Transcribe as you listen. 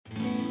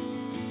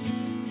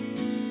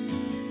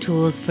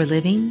Tools for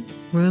living,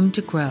 room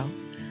to grow,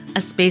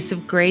 a space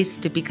of grace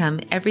to become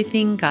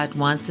everything God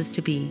wants us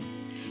to be.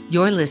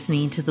 You're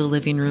listening to the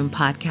Living Room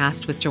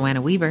Podcast with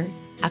Joanna Weaver,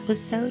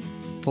 episode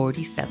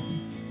 47.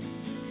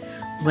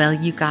 Well,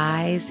 you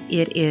guys,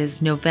 it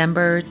is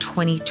November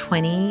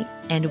 2020,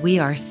 and we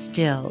are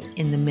still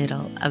in the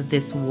middle of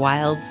this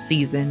wild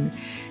season,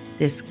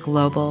 this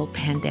global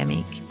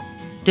pandemic.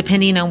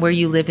 Depending on where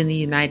you live in the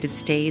United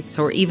States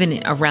or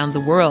even around the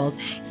world,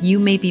 you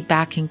may be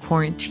back in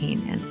quarantine.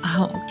 And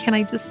can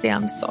I just say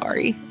I'm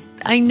sorry?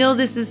 I know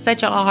this is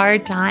such a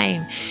hard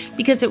time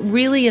because it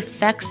really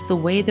affects the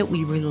way that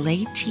we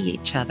relate to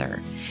each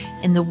other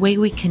and the way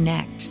we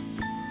connect.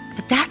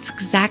 But that's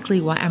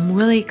exactly why I'm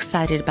really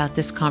excited about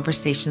this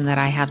conversation that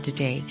I have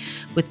today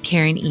with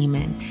Karen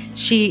Ehman.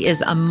 She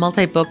is a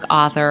multi-book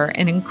author,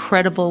 an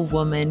incredible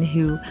woman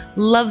who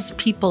loves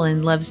people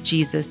and loves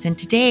Jesus. And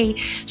today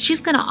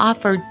she's going to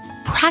offer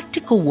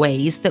practical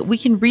ways that we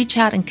can reach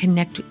out and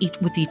connect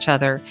with each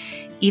other,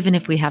 even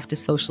if we have to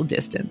social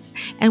distance.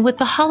 And with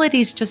the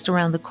holidays just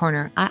around the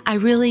corner, I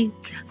really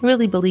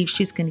believe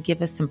she's going to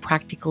give us some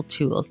practical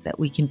tools that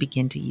we can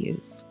begin to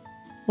use.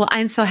 Well,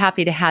 I'm so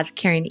happy to have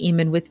Karen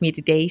Ehman with me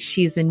today.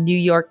 She's a New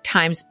York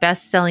Times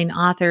bestselling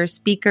author,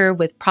 speaker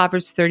with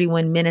Proverbs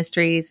 31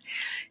 Ministries.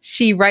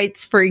 She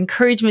writes for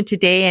Encouragement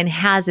Today and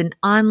has an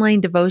online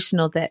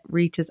devotional that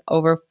reaches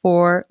over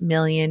 4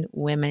 million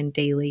women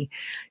daily.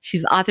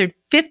 She's authored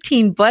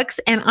 15 books,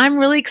 and I'm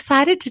really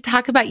excited to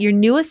talk about your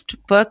newest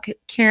book,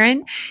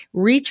 Karen,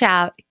 Reach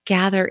Out,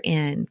 Gather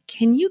In.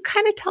 Can you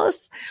kind of tell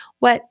us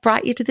what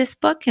brought you to this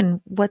book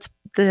and what's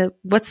the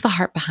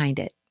heart behind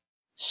it?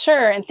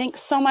 Sure, and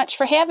thanks so much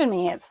for having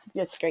me.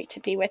 It's great to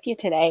be with you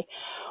today.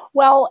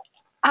 Well,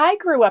 I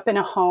grew up in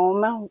a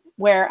home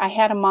where I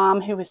had a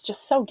mom who was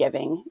just so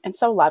giving and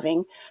so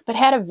loving, but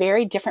had a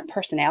very different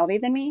personality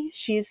than me.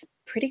 She's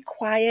pretty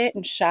quiet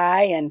and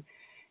shy, and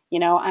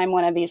I'm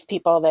one of these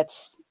people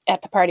that's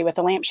at the party with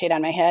a lampshade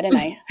on my head, and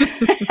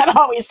I'm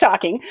always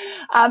talking.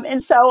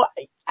 And so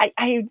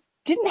I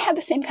didn't have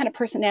the same kind of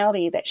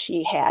personality that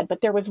she had, but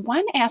there was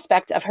one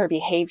aspect of her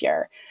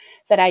behavior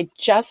that I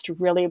just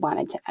really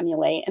wanted to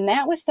emulate. And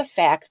that was the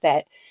fact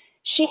that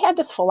she had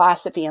this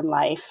philosophy in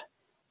life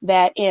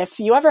that if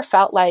you ever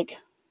felt like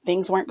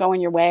things weren't going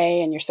your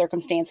way and your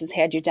circumstances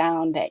had you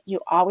down, that you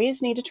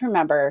always needed to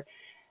remember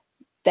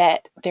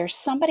that there's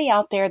somebody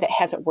out there that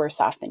has it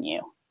worse off than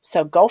you.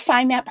 So go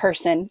find that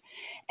person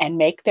and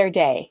make their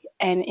day.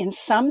 And in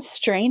some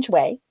strange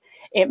way,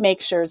 it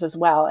makes yours as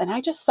well. And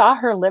I just saw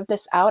her live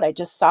this out. I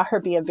just saw her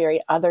be a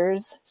very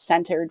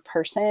others-centered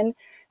person,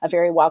 a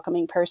very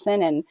welcoming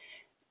person. And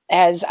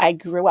as I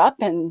grew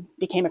up and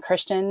became a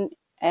Christian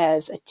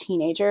as a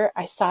teenager,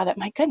 I saw that,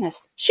 my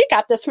goodness, she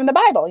got this from the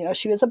Bible.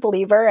 She was a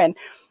believer. And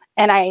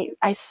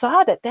I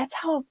saw that that's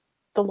how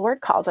the Lord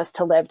calls us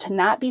to live, to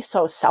not be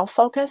so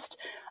self-focused,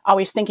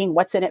 always thinking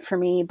what's in it for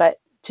me, but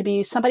to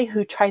be somebody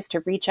who tries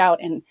to reach out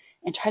and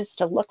tries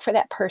to look for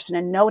that person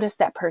and notice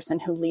that person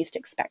who least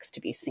expects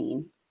to be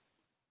seen.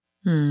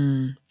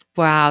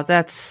 Wow,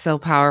 that's so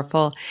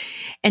powerful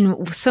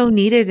and so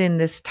needed in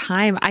this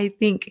time. I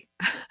think,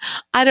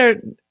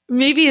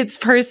 maybe it's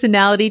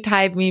personality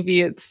type, maybe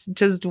it's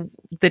just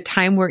the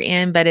time we're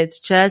in, but it's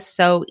just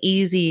so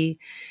easy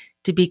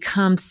to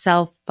become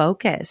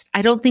self-focused.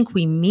 I don't think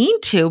we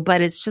mean to, but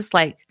it's just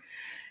like,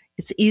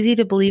 it's easy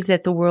to believe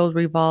that the world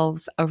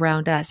revolves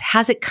around us.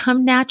 Has it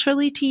come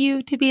naturally to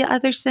you to be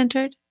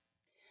other-centered?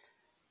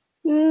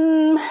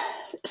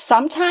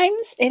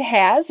 Sometimes it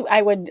has.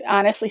 I would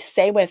honestly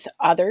say with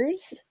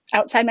others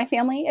outside my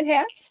family, it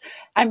has.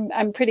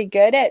 I'm pretty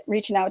good at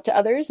reaching out to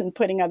others and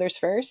putting others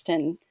first,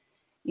 and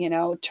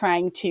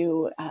trying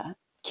to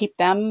keep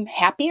them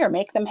happy or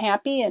make them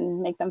happy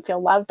and make them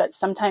feel loved. But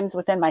sometimes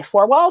within my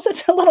four walls,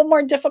 it's a little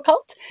more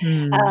difficult.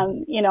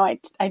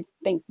 I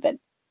think that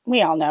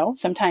we all know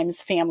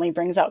sometimes family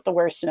brings out the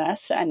worst in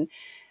us, and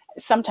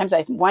sometimes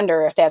I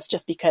wonder if that's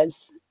just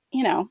because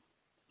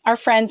our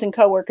friends and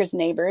coworkers,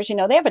 neighbors,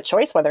 they have a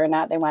choice whether or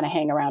not they want to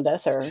hang around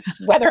us or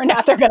whether or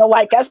not they're going to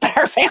like us, but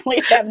our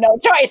families have no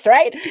choice,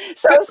 right?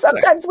 So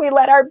sometimes we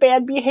let our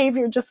bad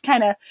behavior just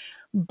kind of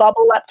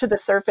bubble up to the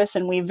surface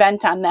and we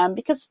vent on them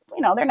because,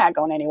 they're not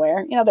going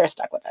anywhere. They're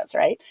stuck with us,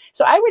 right?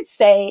 So I would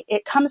say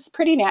it comes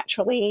pretty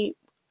naturally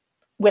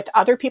with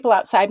other people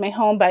outside my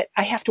home, but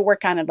I have to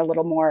work on it a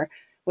little more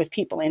with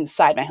people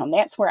inside my home.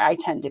 That's where I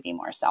tend to be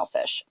more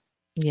selfish.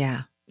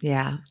 Yeah.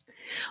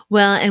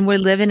 Well, and we're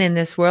living in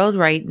this world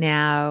right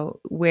now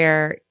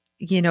where,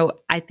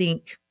 I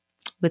think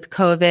with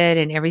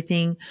COVID and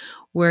everything,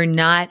 we're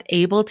not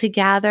able to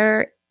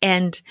gather.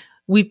 And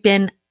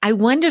I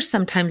wonder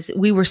sometimes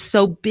we were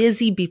so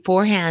busy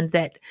beforehand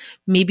that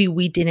maybe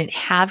we didn't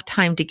have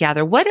time to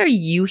gather. What are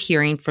you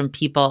hearing from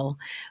people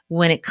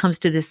when it comes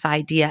to this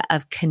idea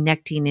of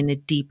connecting in a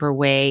deeper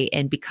way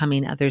and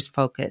becoming others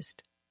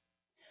focused?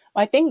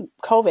 Well, I think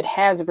COVID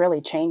has really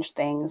changed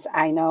things.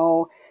 I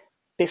know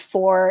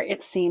before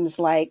it seems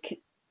like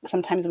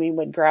sometimes we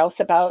would grouse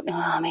about,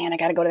 oh man, I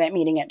got to go to that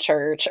meeting at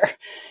church, or,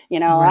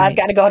 I've Right.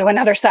 got to go to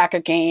another soccer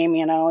game,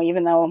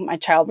 even though my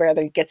child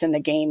rather gets in the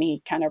game,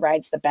 he kind of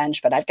rides the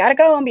bench, but I've got to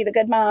go and be the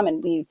good mom.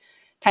 And we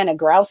kind of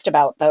groused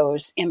about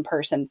those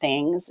in-person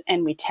things.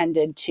 And we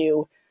tended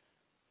to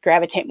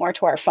gravitate more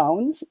to our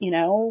phones.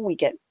 We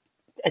get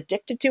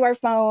addicted to our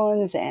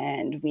phones,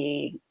 and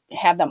we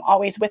have them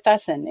always with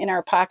us and in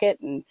our pocket,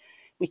 and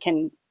we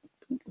can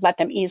let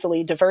them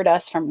easily divert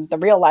us from the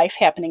real life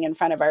happening in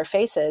front of our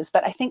faces.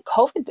 But I think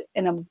COVID,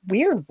 in a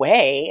weird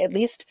way, at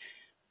least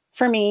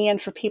for me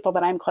and for people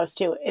that I'm close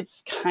to,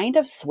 it's kind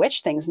of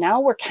switched things. Now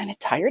we're kind of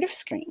tired of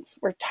screens.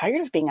 We're tired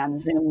of being on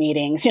Zoom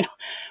meetings.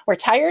 We're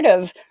tired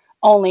of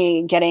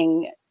only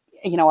getting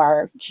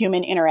our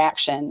human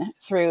interaction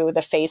through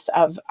the face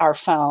of our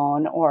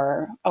phone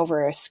or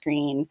over a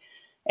screen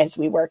as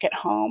we work at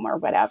home or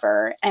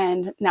whatever.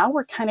 And now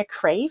we're kind of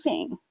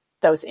craving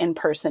those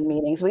in-person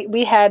meetings.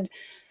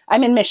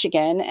 I'm in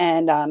Michigan,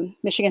 and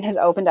Michigan has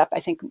opened up, I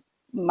think,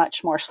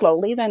 much more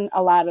slowly than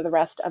a lot of the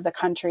rest of the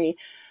country.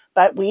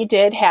 But we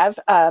did have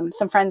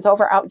some friends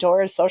over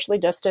outdoors, socially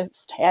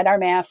distanced, had our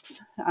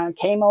masks,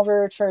 came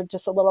over for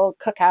just a little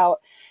cookout.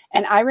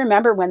 And I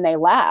remember when they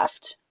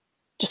left,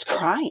 just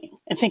crying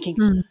and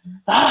thinking,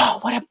 oh,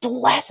 what a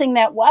blessing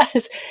that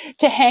was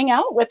to hang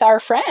out with our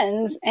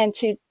friends and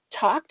to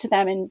talk to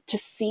them and to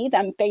see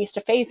them face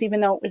to face,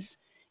 even though it was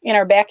in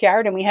our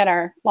backyard and we had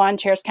our lawn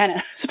chairs kind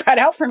of spread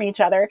out from each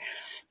other.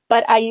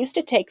 But I used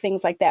to take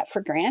things like that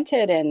for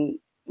granted. And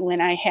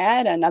when I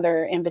had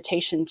another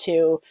invitation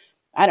to,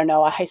 I don't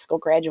know, a high school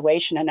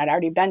graduation, and I'd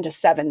already been to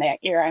 7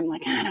 that year, I'm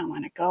like, I don't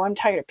want to go. I'm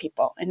tired of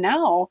people. And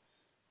now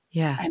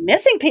I'm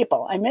missing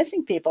people.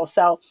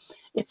 So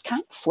it's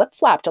kind of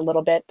flip-flopped a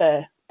little bit,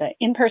 the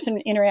in-person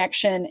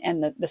interaction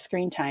and the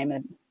screen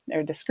time,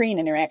 or the screen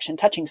interaction,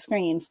 touching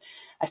screens.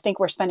 I think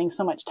we're spending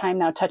so much time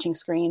now touching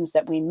screens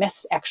that we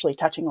miss actually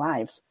touching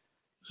lives.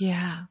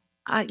 Yeah.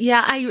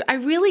 I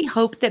really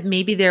hope that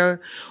maybe there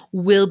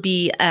will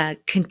be a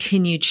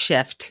continued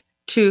shift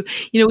to,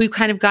 we've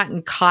kind of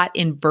gotten caught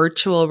in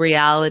virtual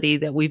reality,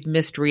 that we've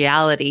missed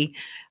reality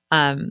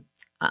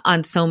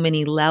on so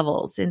many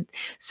levels. And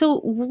so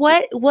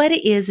what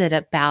is it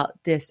about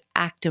this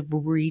act of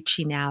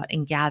reaching out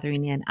and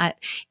gathering in?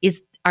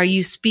 Are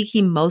you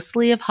speaking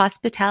mostly of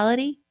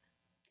hospitality?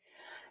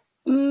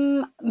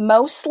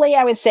 Mostly,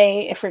 I would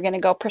say, if we're going to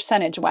go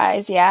percentage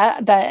wise,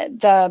 yeah.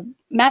 The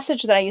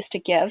message that I used to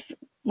give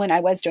when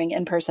I was doing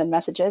in-person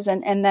messages,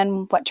 and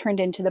then what turned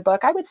into the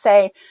book, I would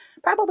say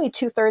probably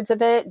 2/3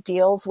 of it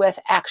deals with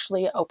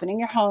actually opening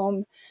your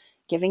home,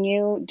 giving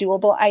you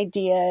doable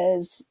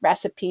ideas,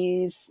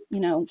 recipes,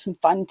 some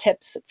fun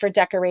tips for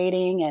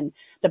decorating, and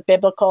the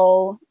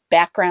biblical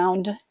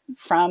background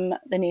from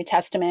the New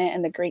Testament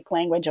and the Greek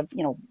language of,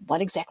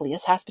 what exactly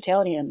is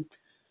hospitality and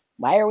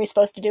why are we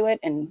supposed to do it?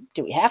 And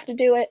do we have to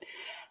do it?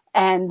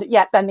 And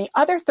yet then the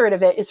other third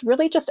of it is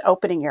really just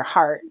opening your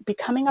heart,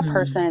 becoming a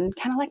person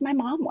kind of like my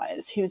mom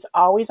was, who's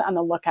always on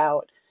the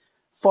lookout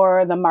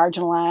for the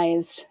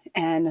marginalized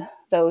and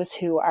those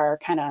who are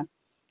kind of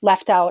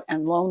left out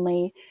and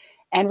lonely,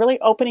 and really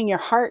opening your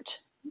heart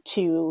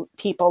to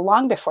people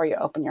long before you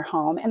open your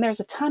home. And there's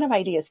a ton of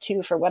ideas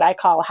too for what I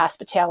call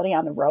hospitality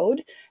on the road.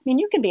 I mean,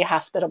 you can be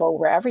hospitable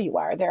wherever you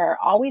are. There are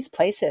always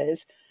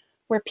places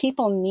where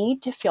people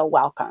need to feel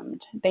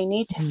welcomed. They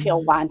need to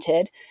feel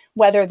wanted,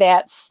 whether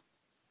that's,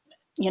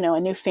 a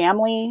new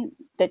family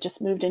that just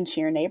moved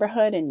into your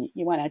neighborhood and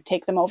you want to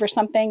take them over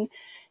something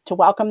to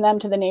welcome them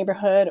to the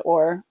neighborhood,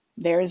 or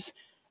there's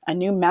a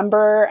new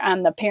member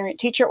on the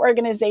parent-teacher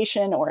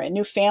organization, or a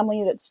new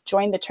family that's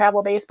joined the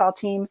travel baseball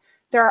team.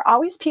 There are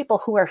always people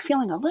who are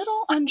feeling a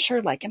little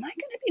unsure, like, am I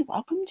going to be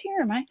welcomed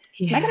here? Am I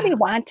going to be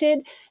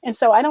wanted? And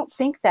so I don't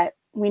think that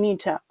we need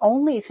to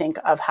only think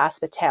of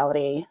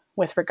hospitality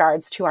with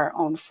regards to our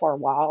own four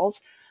walls.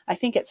 I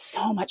think it's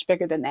so much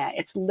bigger than that.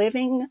 It's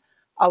living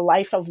a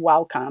life of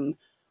welcome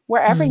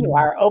wherever you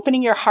are,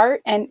 opening your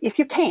heart, and if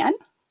you can,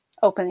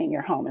 opening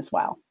your home as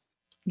well.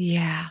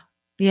 Yeah.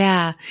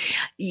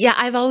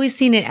 I've always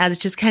seen it as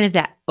just kind of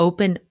that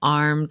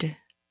open-armed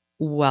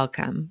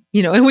welcome,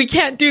 and we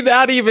can't do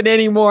that even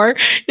anymore.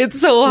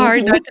 It's so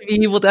hard not to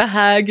be able to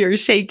hug or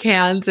shake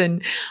hands.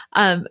 And,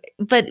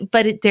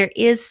 there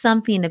is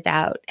something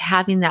about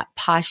having that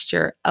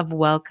posture of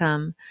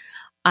welcome.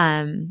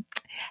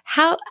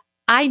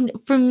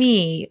 For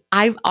me,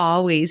 I've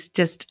always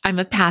I'm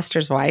a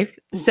pastor's wife.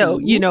 So,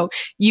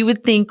 you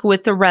would think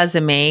with a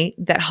resume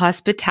that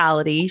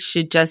hospitality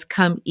should just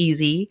come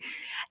easy.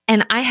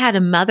 And I had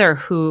a mother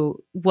who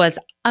was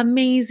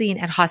amazing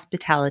at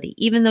hospitality,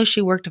 even though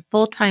she worked a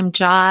full-time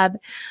job.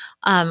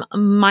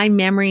 My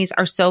memories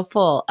are so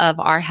full of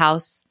our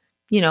house,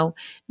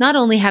 not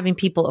only having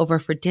people over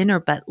for dinner,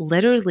 but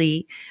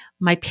literally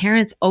my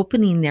parents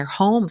opening their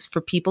homes for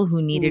people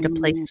who needed a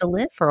place to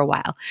live for a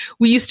while.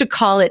 We used to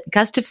call it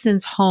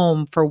Gustafson's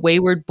home for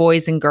wayward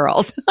boys and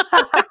girls.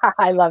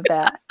 I love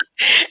that.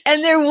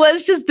 And there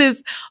was just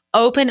this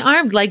open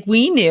armed, like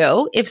we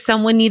knew if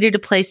someone needed a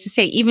place to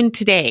stay, even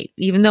today,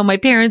 even though my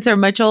parents are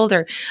much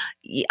older,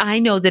 I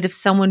know that if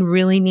someone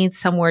really needs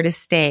somewhere to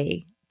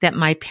stay, that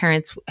my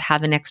parents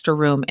have an extra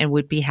room and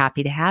would be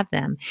happy to have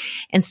them.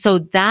 And so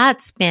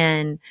that's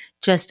been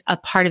just a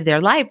part of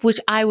their life, which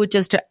I would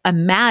just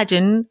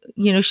imagine,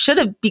 should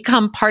have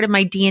become part of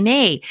my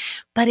DNA,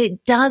 but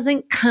it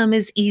doesn't come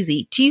as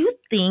easy. Do you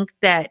think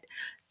that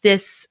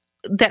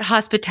that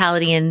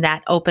hospitality and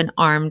that open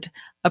armed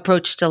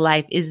approach to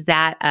life, is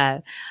that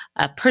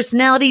a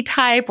personality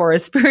type or a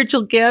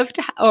spiritual gift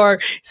or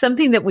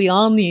something that we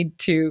all need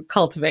to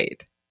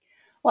cultivate?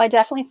 Well, I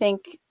definitely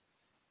think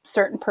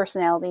certain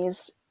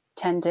personalities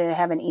tend to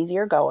have an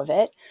easier go of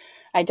it.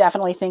 I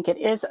definitely think it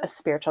is a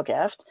spiritual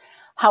gift.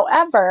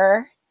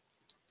 However,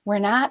 we're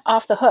not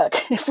off the hook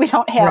if we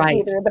don't have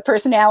either the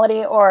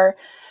personality or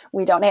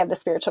we don't have the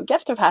spiritual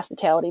gift of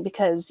hospitality,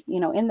 because,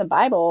 in the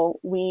Bible,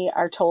 we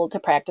are told to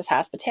practice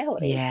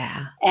hospitality.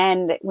 Yeah.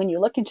 And when you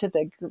look into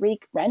the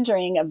Greek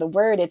rendering of the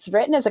word, it's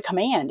written as a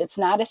command. It's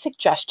not a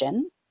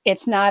suggestion.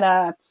 It's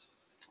not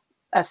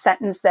a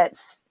sentence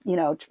that's,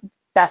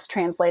 best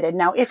translated.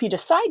 Now, if you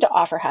decide to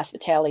offer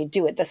hospitality,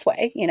 do it this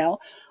way.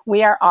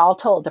 We are all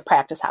told to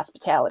practice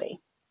hospitality.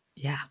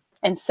 Yeah.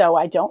 And so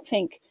I don't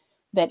think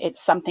that it's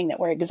something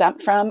that we're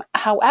exempt from.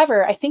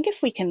 However, I think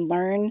if we can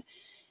learn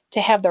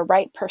to have the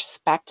right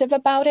perspective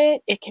about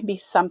it, it can be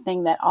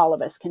something that all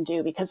of us can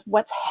do. Because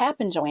what's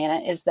happened, Joanna,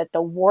 is that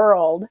the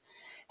world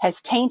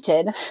has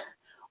tainted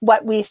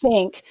what we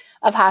think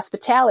of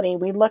hospitality.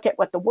 We look at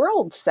what the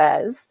world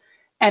says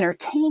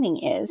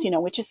entertaining is,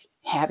 which is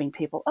having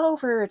people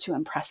over to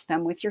impress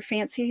them with your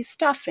fancy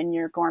stuff and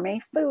your gourmet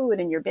food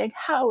and your big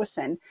house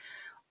and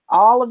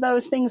all of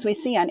those things we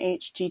see on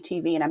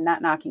HGTV. And I'm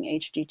not knocking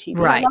HGTV.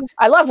 Right.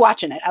 I love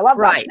watching it. I love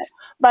watching it.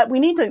 But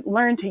we need to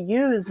learn to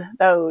use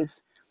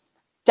those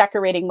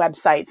decorating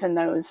websites and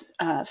those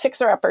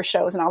fixer-upper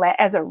shows and all that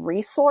as a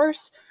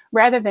resource,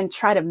 rather than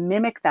try to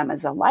mimic them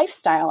as a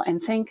lifestyle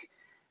and think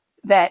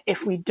that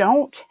if we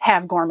don't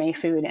have gourmet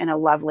food in a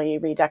lovely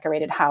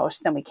redecorated house,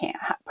 then we can't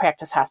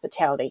practice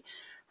hospitality.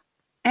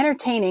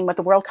 Entertaining, what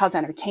the world calls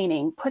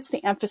entertaining, puts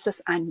the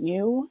emphasis on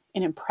you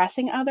in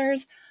impressing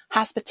others.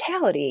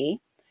 Hospitality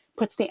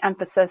puts the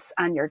emphasis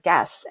on your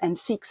guests and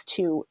seeks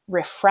to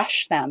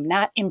refresh them,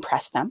 not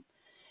impress them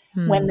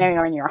when they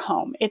are in your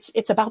home.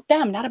 It's about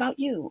them, not about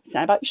you. It's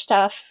not about your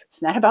stuff.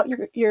 It's not about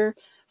your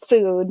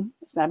food.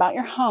 It's not about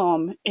your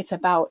home. It's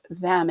about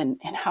them and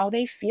how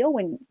they feel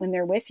when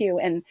they're with you.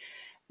 And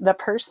the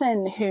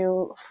person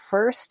who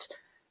first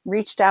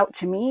reached out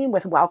to me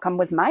with welcome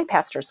was my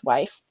pastor's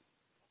wife.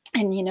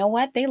 And you know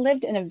what? They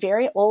lived in a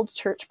very old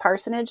church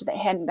parsonage that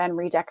hadn't been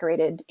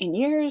redecorated in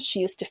years.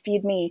 She used to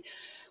feed me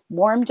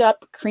warmed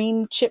up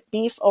cream chip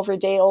beef over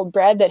day old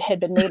bread that had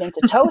been made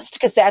into toast,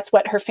 because that's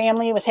what her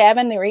family was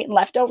having. They were eating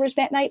leftovers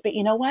that night. But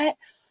you know what?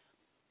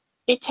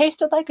 It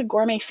tasted like a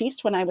gourmet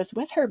feast when I was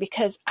with her,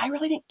 because I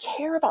really didn't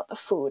care about the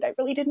food. I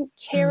really didn't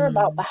care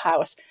about the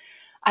house.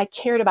 I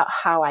cared about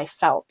how I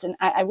felt. And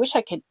I wish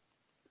I could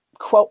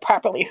quote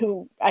properly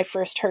who I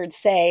first heard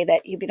say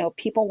that,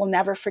 people will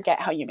never forget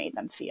how you made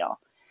them feel.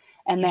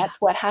 And that's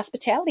what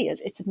hospitality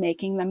is. It's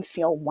making them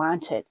feel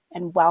wanted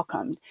and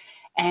welcomed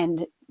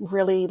and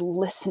really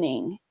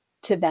listening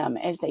to them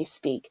as they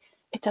speak.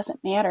 It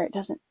doesn't matter. It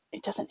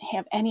doesn't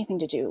have anything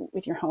to do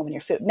with your home and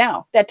your food.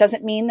 Now, that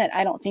doesn't mean that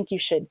I don't think you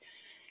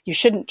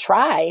shouldn't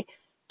try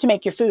to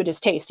make your food as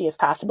tasty as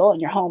possible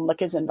and your home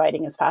look as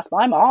inviting as possible.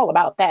 I'm all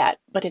about that,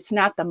 but it's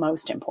not the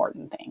most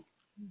important thing.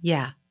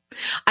 Yeah.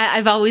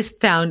 I've always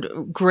found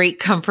great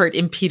comfort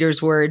in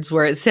Peter's words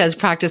where it says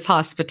practice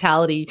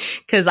hospitality,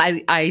 because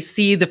I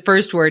see the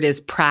first word is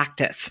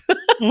practice.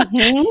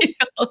 Mm-hmm.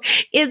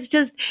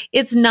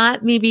 It's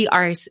not maybe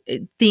our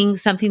thing,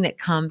 something that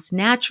comes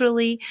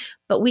naturally,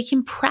 but we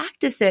can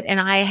practice it. And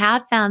I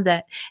have found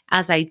that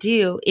as I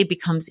do, it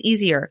becomes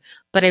easier.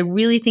 But I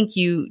really think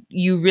you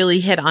really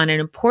hit on an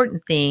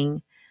important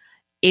thing,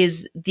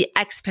 is the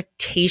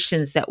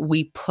expectations that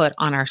we put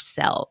on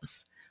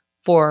ourselves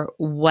for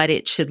what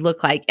it should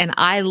look like. And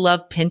I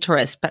love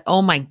Pinterest, but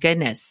oh my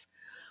goodness,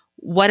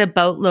 what a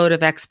boatload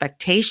of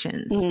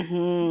expectations.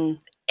 Mm-hmm.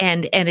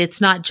 And it's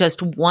not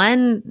just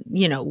one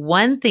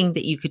thing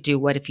that you could do.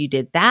 What if you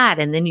did that?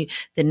 And then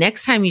the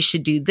next time you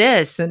should do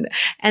this.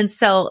 And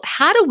so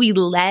how do we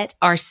let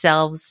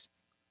ourselves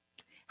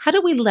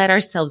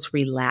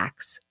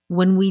relax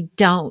when we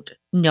don't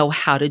know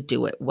how to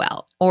do it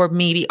well? Or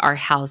maybe our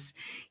house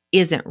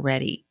isn't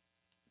ready.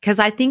 Because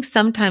I think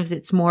sometimes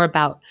it's more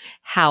about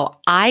how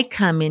I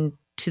come into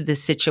the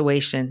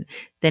situation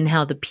than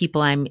how the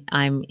people I'm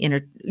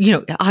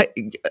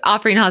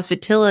offering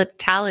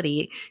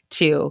hospitality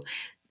to.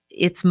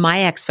 It's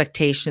my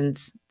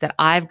expectations that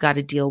I've got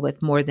to deal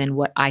with more than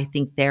what I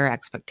think their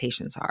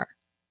expectations are.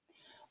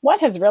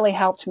 What has really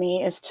helped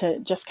me is to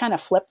just kind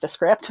of flip the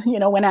script.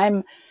 When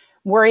I'm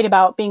worried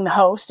about being the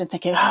host and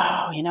thinking,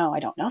 I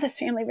don't know this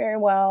family very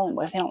well, and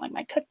what if they don't like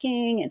my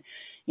cooking, and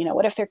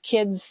what if their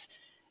kids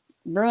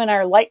ruin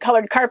our light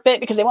colored carpet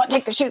because they won't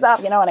take their shoes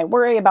off, and I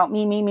worry about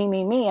me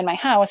in my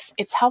house.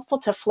 It's helpful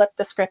to flip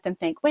the script and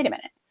think, wait a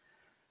minute.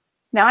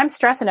 Now I'm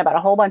stressing about a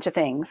whole bunch of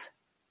things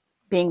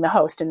being the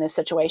host in this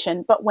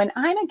situation. But when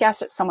I'm a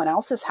guest at someone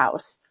else's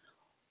house,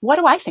 what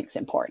do I think is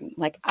important?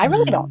 Like, I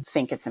really don't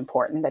think it's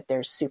important that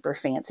there's super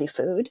fancy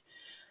food.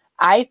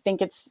 I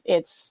think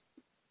it's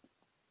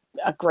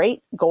a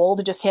great goal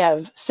to just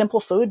have simple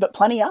food, but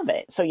plenty of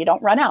it, so you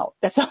don't run out.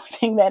 That's the only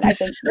thing that I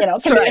think, can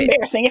be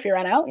embarrassing if you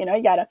run out.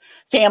 You got a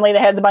family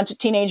that has a bunch of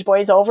teenage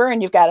boys over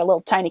and you've got a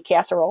little tiny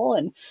casserole,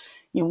 and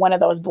one of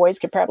those boys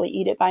could probably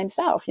eat it by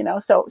himself,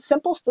 So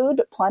simple food,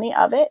 but plenty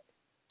of it.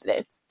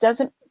 It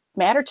doesn't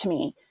matter to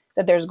me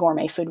that there's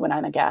gourmet food when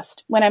I'm a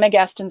guest. When I'm a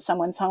guest in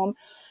someone's home,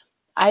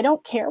 I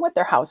don't care what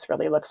their house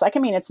really looks like.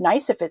 I mean, it's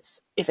nice if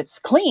it's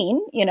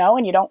clean,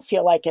 and you don't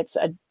feel like it's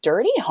a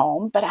dirty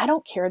home, but I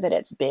don't care that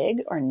it's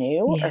big or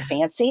new or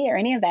fancy or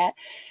any of that.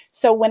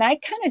 So when I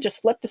kind of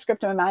just flip the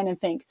script in my mind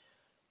and think,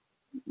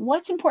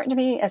 what's important to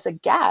me as a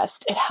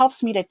guest, it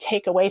helps me to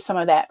take away some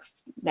of that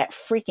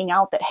freaking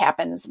out that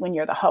happens when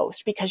you're the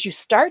host, because you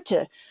start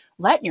to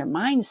let your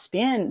mind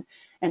spin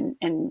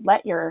and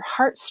let your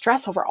heart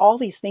stress over all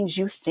these things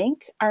you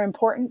think are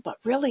important, but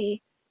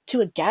really to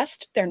a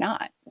guest, they're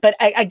not. But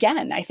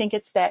I think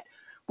it's that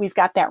we've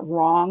got that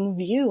wrong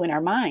view in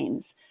our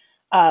minds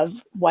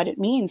of what it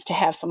means to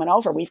have someone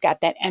over. We've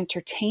got that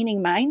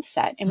entertaining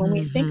mindset. And when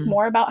we think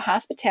more about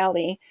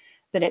hospitality,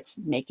 that it's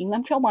making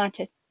them feel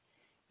wanted,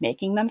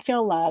 making them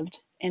feel loved,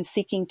 and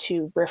seeking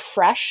to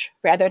refresh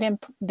rather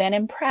than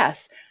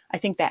impress, I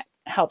think that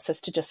helps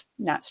us to just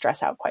not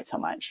stress out quite so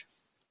much.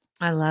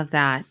 I love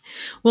that.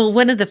 Well,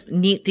 one of the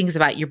neat things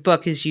about your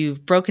book is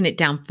you've broken it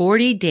down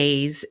 40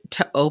 days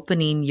to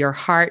opening your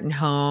heart and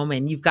home,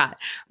 and you've got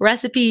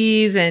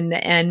recipes and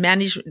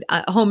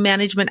home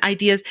management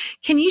ideas.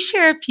 Can you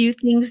share a few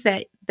things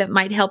that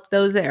might help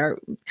those that are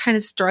kind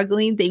of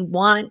struggling? They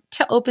want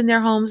to open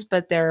their homes,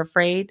 but they're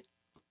afraid.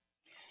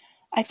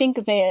 I think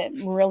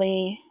the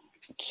really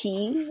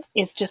key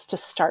is just to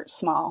start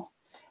small,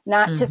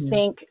 not to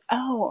think,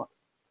 oh,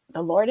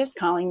 the Lord is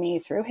calling me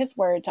through his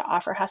word to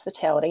offer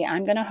hospitality.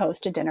 I'm going to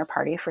host a dinner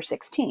party for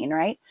 16,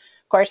 right?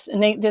 Of course,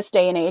 in this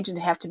day and age, you'd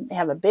have to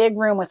have a big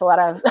room with a lot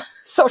of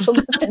social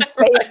distance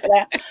space for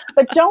that.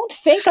 But don't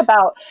think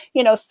about,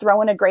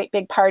 throwing a great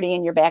big party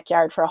in your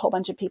backyard for a whole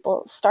bunch of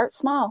people. Start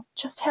small.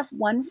 Just have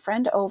one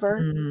friend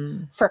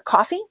over for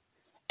coffee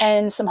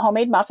and some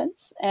homemade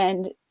muffins.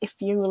 And if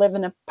you live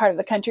in a part of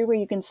the country where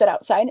you can sit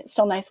outside, it's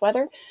still nice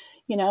weather,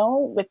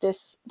 with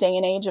this day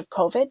and age of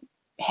COVID,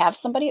 have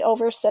somebody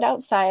over, sit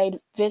outside,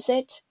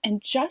 visit,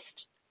 and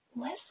just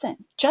listen.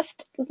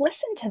 Just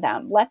listen to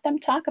them. Let them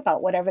talk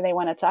about whatever they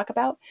want to talk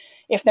about.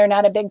 If they're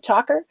not a big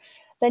talker,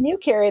 then you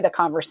carry the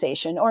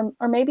conversation, or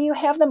maybe you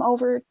have them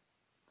over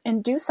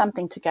and do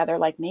something together.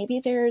 Like maybe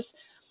there's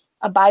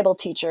a Bible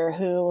teacher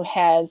who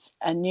has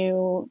a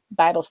new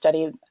Bible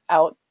study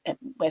out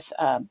with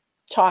a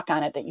talk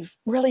on it that you've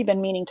really been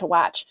meaning to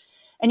watch,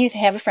 and you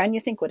have a friend you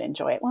think would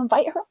enjoy it. Well,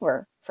 invite her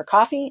over for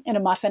coffee and a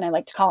muffin. I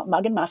like to call it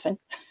mug and muffin.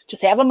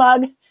 Just have a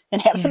mug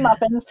and have some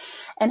muffins,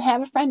 and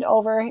have a friend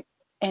over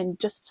and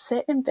just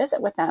sit and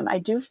visit with them. I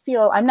do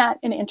feel I'm not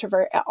an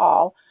introvert at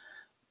all.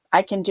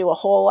 I can do a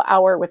whole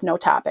hour with no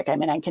topic. I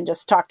mean, I can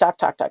just talk.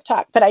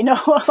 But I know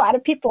a lot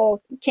of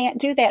people can't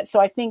do that. So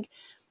I think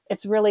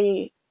it's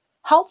really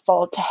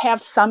helpful to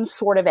have some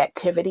sort of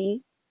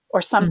activity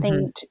or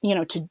something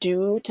to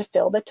do to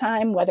fill the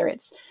time, whether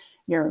it's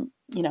you're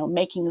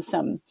making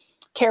some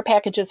care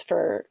packages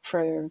for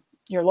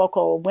your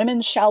local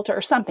women's shelter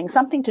or something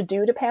to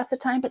do to pass the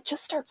time. But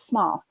just start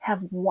small.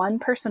 Have one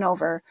person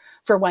over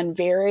for one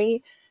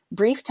very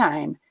brief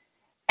time.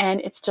 And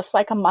it's just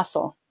like a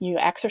muscle. You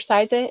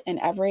exercise it, and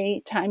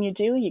every time you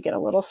do, you get a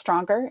little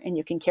stronger and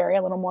you can carry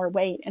a little more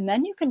weight. And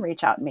then you can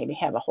reach out and maybe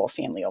have a whole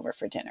family over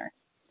for dinner.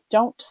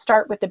 Don't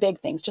start with the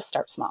big things. Just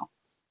start small.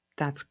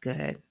 That's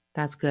good.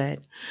 That's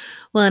good.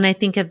 Well, and I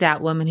think of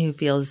that woman who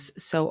feels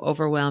so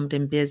overwhelmed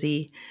and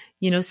busy.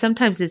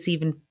 Sometimes it's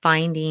even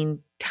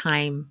finding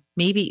time.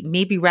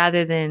 Maybe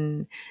rather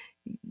than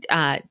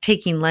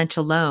taking lunch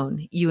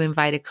alone, you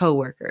invite a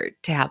coworker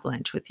to have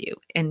lunch with you.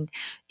 And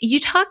you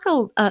talk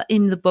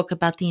in the book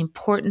about the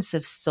importance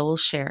of soul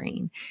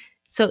sharing.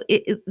 So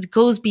it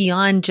goes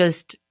beyond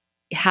just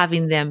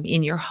having them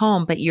in your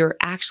home, but you're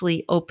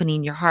actually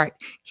opening your heart.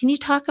 Can you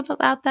talk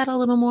about that a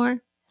little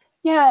more?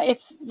 Yeah,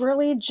 it's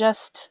really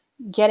just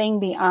getting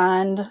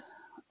beyond,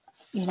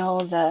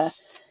 the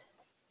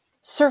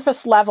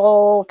surface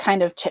level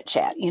kind of chit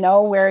chat,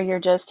 where you're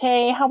just,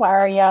 hey, how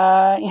are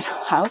you?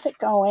 How's it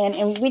going?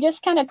 And we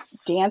just kind of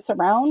dance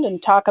around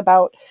and talk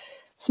about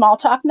small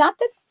talk. Not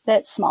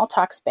that small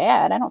talk's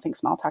bad. I don't think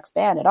small talk's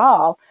bad at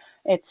all.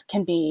 It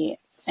can be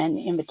an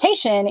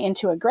invitation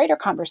into a greater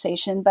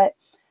conversation, but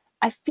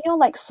I feel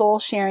like soul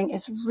sharing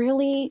is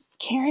really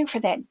caring for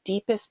that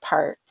deepest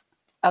part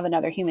of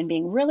another human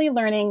being, really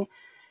learning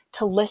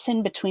to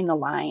listen between the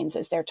lines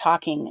as they're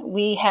talking.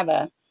 We have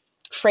a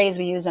phrase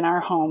we use in our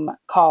home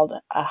called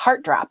a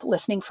heart drop,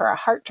 listening for a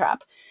heart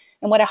drop.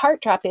 And what a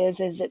heart drop is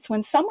it's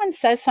when someone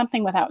says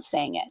something without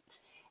saying it.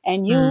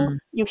 And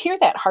you hear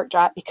that heart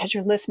drop because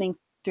you're listening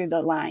through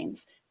the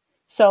lines.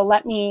 So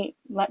let me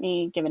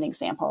give an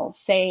example.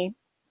 Say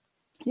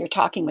you're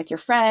talking with your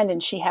friend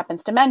and she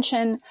happens to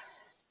mention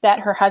that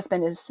her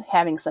husband is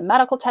having some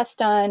medical tests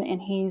done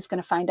and he's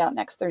going to find out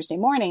next Thursday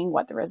morning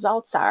what the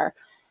results are.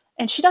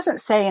 And she doesn't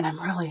say, and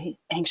I'm really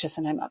anxious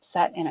and I'm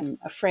upset and I'm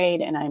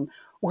afraid and I'm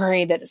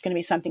worried that it's going to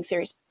be something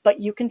serious. But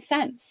you can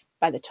sense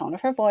by the tone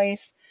of her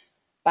voice,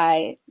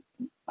 by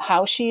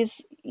how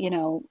she's,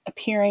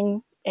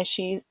 appearing as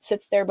she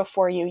sits there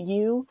before you,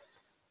 you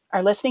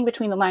are listening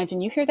between the lines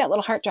and you hear that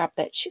little heart drop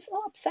that she's a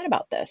little upset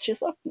about this.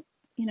 She's a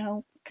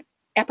little,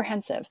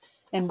 apprehensive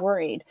and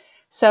worried.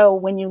 So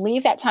when you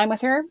leave that time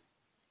with her,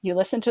 you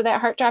listen to that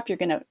heart drop, you're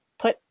going to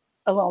put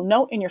a little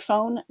note in your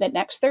phone that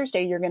next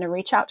Thursday, you're going to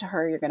reach out to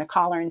her. You're going to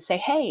call her and say,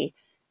 hey,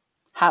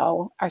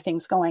 how are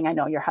things going? I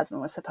know your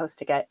husband was supposed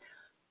to get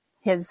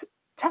his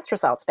test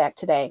results back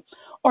today.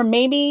 Or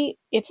maybe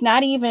it's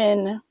not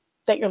even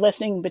that you're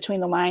listening between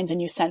the lines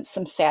and you sense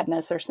some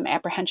sadness or some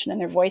apprehension in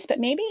their voice, but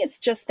maybe it's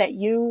just that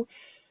you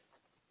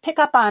pick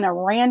up on a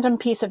random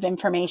piece of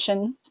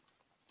information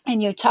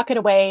and you tuck it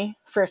away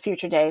for a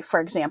future day. For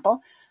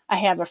example, I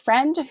have a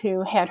friend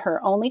who had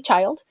her only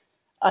child,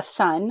 a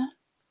son,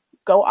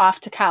 go off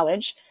to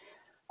college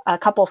a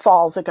couple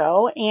falls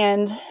ago,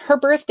 and her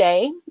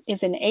birthday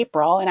is in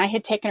April, and I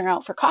had taken her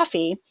out for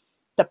coffee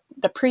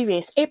the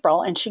previous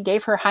April, and she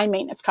gave her high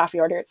maintenance coffee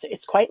order.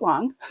 It's quite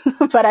long,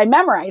 but I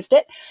memorized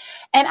it,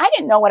 and I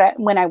didn't know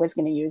when I was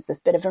going to use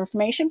this bit of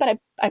information, but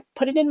I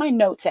put it in my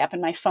notes app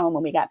in my phone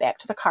when we got back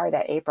to the car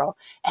that April.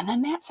 And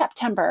then that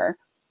September,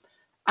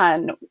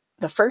 on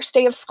the first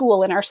day of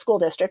school in our school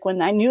district,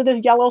 when I knew the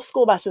yellow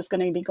school bus was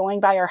going to be going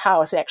by our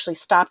house, it actually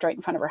stopped right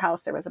in front of her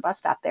house. There was a bus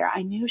stop there.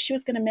 I knew she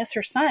was going to miss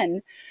her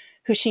son,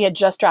 who she had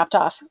just dropped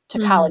off to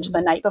college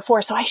the night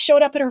before. So I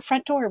showed up at her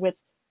front door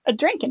with a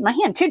drink in my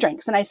hand, 2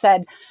 drinks. And I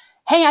said,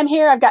 hey, I'm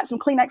here. I've got some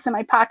Kleenex in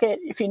my pocket.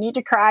 If you need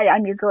to cry,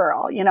 I'm your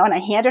girl, and I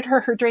handed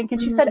her her drink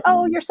and she said,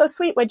 oh, you're so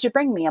sweet. What'd you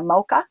bring me? A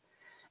mocha?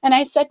 And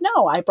I said,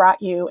 no, I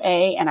brought you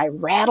and I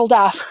rattled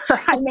off her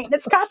high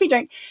maintenance coffee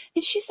drink.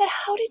 And she said,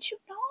 how did you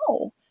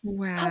know?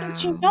 Wow. How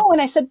did you know? And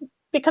I said,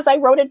 because I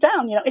wrote it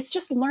down. It's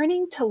just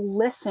learning to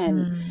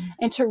listen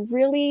and to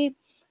really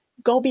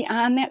go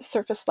beyond that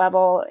surface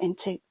level and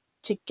to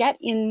get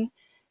into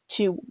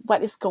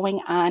what is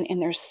going on in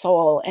their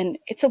soul. And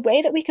it's a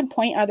way that we can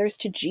point others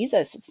to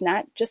Jesus. It's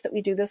not just that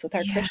we do this with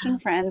our Christian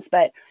friends,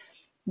 but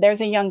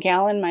there's a young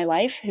gal in my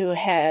life who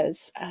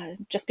has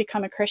just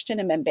become a Christian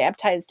and been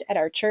baptized at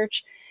our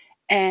church.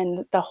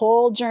 And the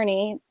whole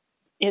journey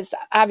is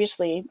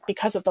obviously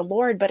because of the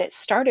Lord, but it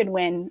started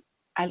when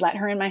I let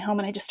her in my home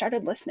and I just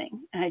started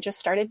listening and I just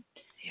started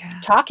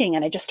talking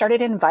and I just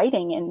started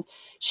inviting. And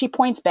she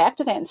points back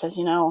to that and says,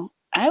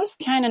 I was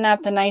kind of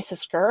not the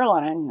nicest girl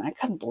and I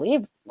couldn't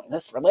believe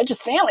this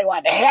religious family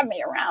wanted to have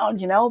me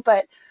around,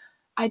 but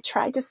I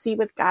tried to see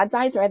with God's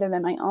eyes rather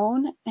than my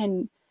own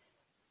and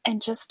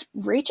just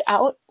reach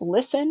out,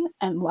 listen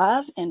and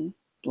love and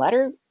let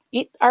her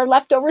eat our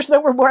leftovers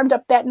that were warmed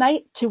up that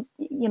night to,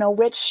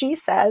 which she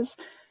says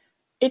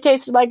it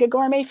tasted like a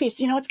gourmet feast.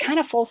 It's kind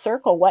of full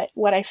circle.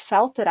 What I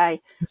felt that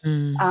I,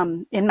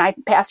 in my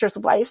pastor's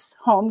wife's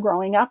home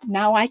growing up,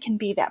 now I can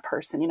be that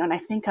person, and I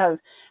think of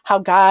how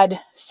God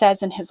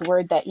says in his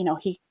word that,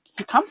 he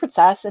comforts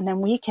us and then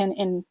we can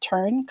in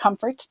turn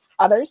comfort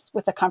others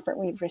with the comfort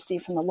we've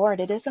received from the Lord.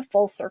 It is a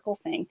full circle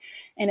thing.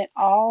 And it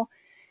all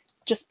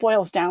just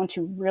boils down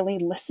to really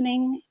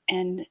listening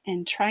and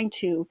trying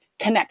to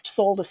connect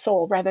soul to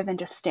soul rather than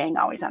just staying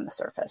always on the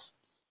surface.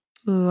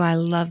 Ooh, I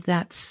love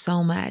that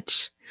so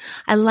much.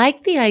 I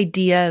like the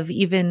idea of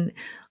even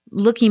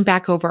looking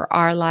back over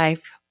our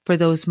life for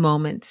those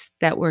moments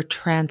that were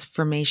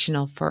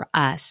transformational for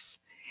us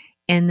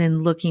and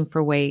then looking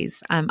for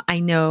ways. I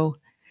know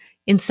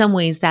in some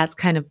ways that's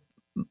kind of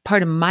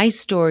part of my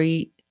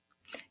story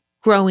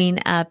growing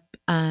up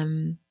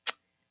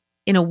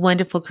in a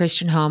wonderful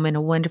Christian home, in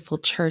a wonderful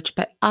church,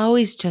 but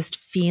always just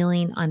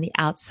feeling on the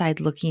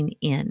outside looking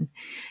in,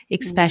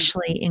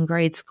 especially in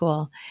grade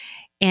school.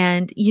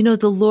 And,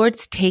 the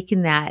Lord's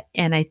taken that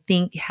and I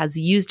think has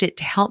used it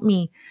to help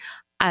me,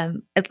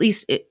 at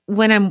least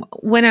when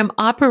I'm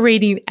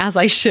operating as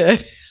I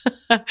should,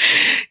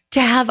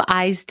 to have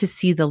eyes to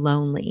see the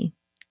lonely,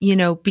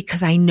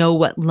 because I know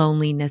what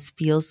loneliness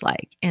feels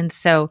like. And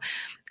so,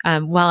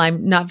 while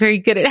I'm not very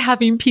good at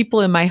having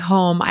people in my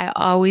home, I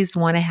always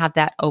want to have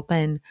that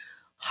open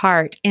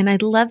heart. And I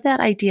love that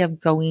idea of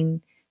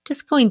going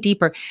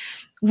deeper.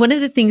 One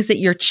of the things that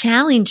you're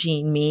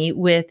challenging me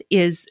with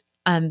is,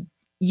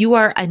 you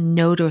are a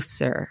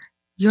noticer.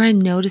 You're a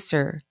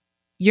noticer.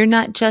 You're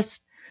not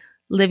just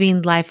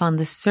living life on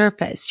the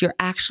surface. You're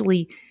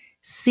actually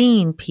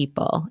seeing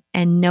people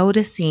and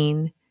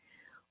noticing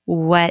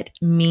what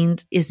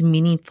is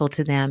meaningful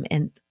to them.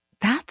 And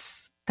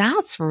that's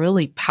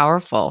really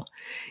powerful.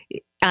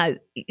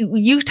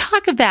 You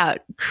talk about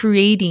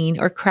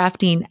creating or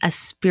crafting a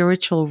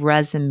spiritual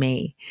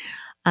resume.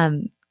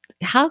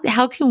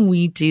 How can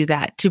we do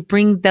that to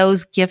bring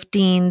those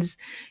giftings,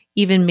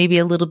 even maybe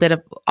a little bit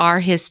of our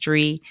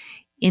history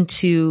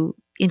into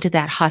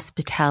that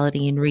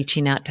hospitality and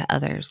reaching out to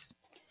others?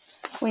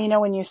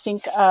 Well, when you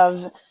think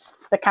of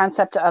the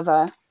concept of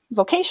a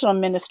vocational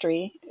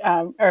ministry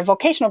or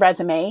vocational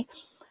resume,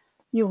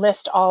 you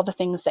list all the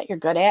things that you're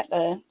good at,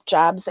 the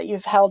jobs that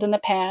you've held in the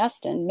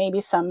past, and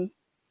maybe some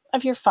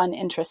of your fun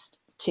interests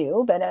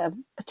too. But a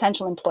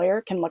potential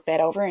employer can look that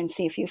over and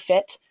see if you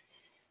fit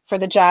for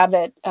the job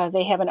that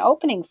they have an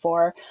opening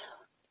for.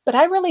 But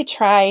I really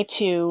try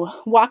to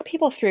walk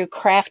people through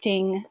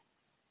crafting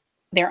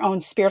their own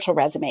spiritual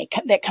resume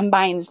that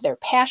combines their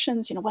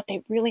passions, what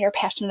they really are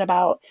passionate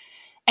about,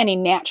 any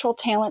natural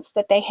talents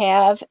that they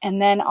have, and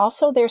then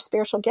also their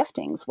spiritual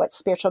giftings, what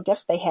spiritual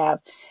gifts they have.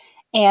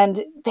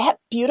 And that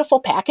beautiful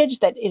package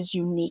that is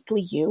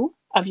uniquely you,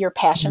 of your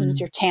passions,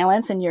 your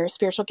talents, and your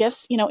spiritual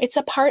gifts, it's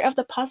a part of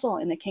the puzzle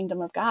in the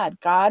kingdom of God.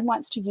 God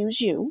wants to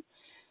use you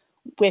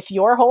with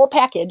your whole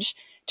package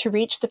to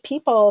reach the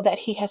people that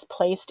he has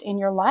placed in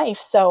your life.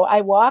 So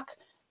I walk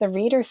the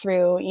reader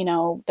through,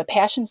 the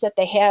passions that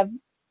they have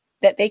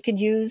that they could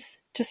use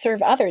to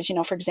serve others.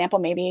 For example,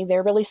 maybe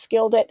they're really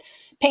skilled at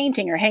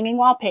painting or hanging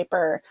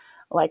wallpaper,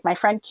 like my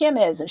friend Kim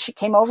is, and she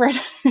came over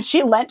and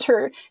she lent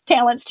her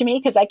talents to me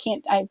because I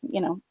can't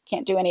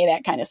do any of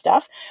that kind of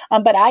stuff.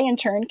 But I, in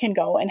turn, can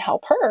go and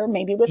help her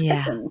maybe with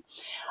cooking.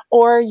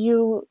 Or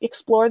you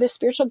explore the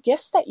spiritual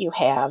gifts that you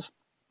have,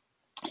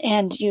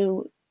 and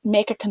you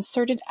make a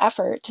concerted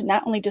effort to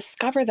not only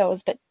discover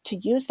those, but to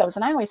use those.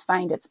 And I always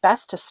find it's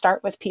best to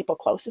start with people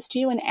closest to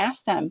you and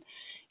ask them,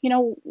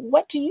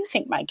 what do you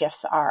think my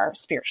gifts are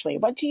spiritually?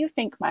 What do you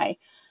think my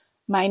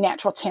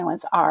natural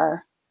talents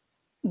are?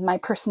 My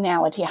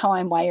personality, how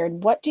I'm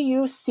wired, what do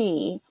you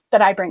see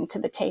that I bring to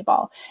the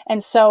table?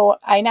 And so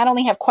I not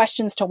only have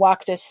questions to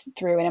walk this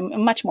through in a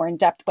much more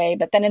in-depth way,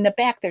 but then in the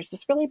back, there's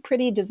this really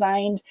pretty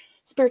designed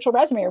spiritual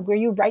resume where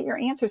you write your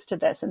answers to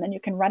this, and then you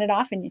can run it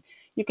off and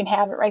you can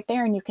have it right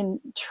there, and you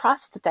can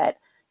trust that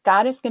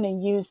God is going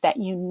to use that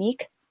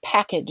unique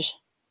package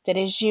that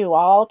is you,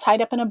 all tied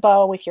up in a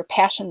bow with your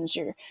passions,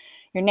 your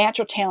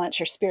natural talents,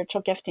 your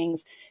spiritual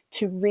giftings,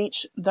 to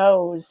reach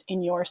those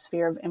in your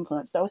sphere of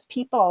influence, those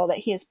people that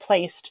he has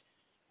placed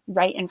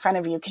right in front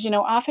of you. Because,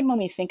 often when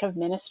we think of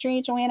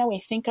ministry, Joanna, we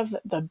think of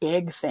the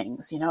big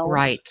things,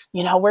 Right.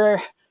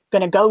 We're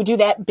going to go do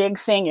that big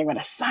thing. You're going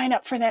to sign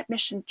up for that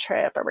mission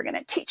trip, or we're going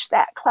to teach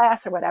that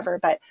class or whatever.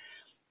 But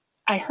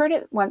I heard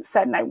it once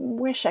said, and I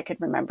wish I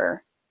could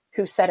remember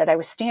who said it. I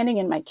was standing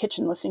in my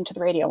kitchen listening to the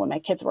radio when my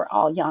kids were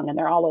all young, and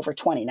they're all over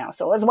 20 now.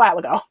 So it was a while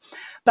ago.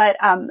 But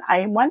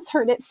I once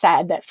heard it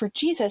said that for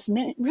Jesus,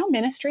 real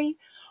ministry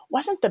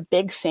wasn't the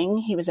big thing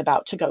he was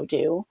about to go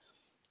do.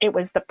 It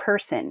was the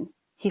person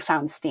he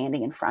found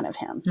standing in front of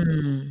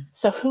him.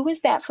 So who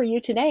is that for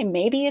you today?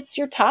 Maybe it's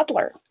your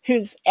toddler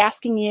who's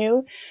asking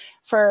you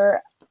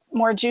for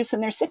more juice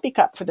in their sippy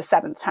cup for the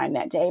 7th time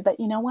that day. But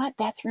you know what?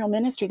 That's real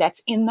ministry.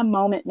 That's in the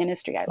moment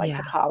ministry, I like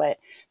to call it.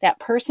 That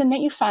person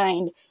that you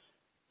find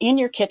in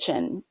your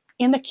kitchen,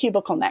 in the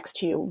cubicle next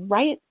to you,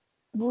 right,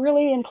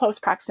 really in close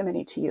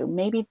proximity to you.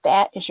 Maybe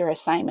that is your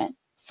assignment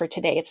for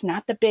today. It's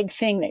not the big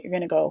thing that you're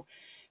going to go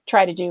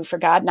try to do for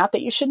God. Not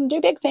that you shouldn't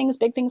do big things.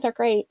 Big things are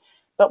great.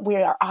 But we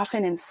are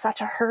often in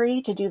such a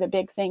hurry to do the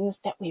big things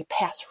that we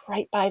pass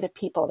right by the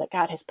people that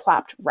God has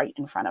plopped right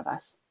in front of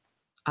us.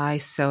 I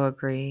so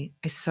agree.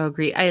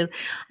 I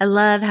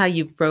love how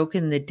you've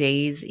broken the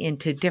days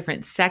into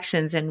different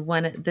sections. And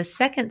the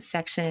second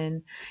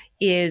section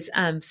is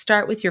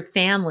start with your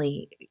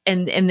family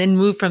and then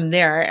move from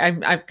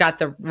there. I've got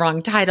the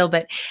wrong title,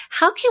 but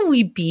how can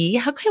we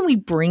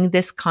bring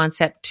this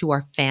concept to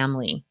our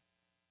family?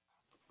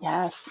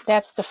 Yes,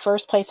 that's the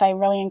first place I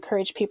really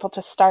encourage people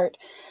to start.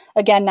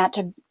 Again, not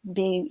to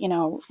be,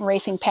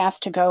 racing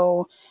past to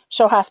go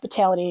show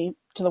hospitality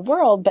to the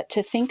world, but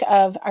to think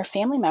of our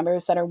family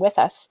members that are with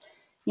us,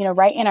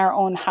 right in our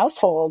own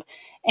household,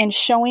 and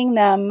showing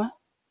them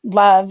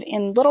love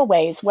in little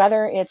ways,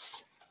 whether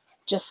it's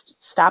just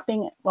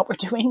stopping what we're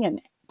doing and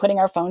putting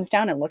our phones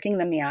down and looking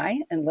them in the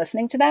eye and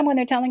listening to them when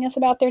they're telling us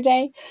about their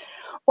day,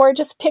 or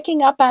just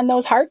picking up on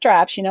those heart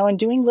drops, and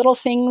doing little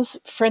things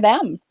for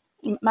them.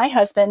 My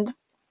husband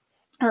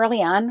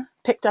early on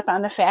picked up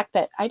on the fact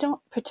that I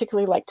don't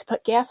particularly like to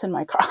put gas in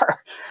my car.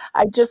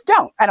 I just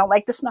don't. I don't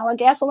like the smell of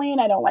gasoline.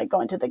 I don't like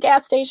going to the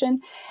gas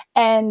station.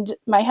 And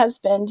my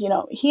husband,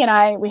 he and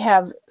I, we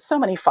have so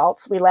many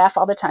faults. We laugh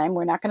all the time.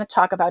 We're not going to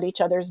talk about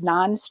each other's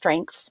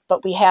non-strengths,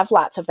 but we have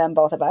lots of them,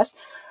 both of us.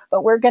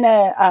 But we're going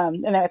to,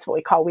 and that's what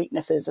we call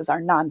weaknesses, is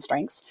our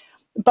non-strengths.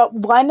 But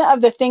one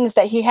of the things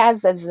that he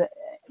has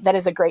that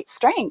is a great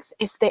strength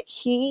is that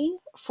he,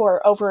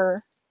 for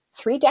over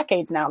 3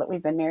 decades now that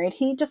we've been married,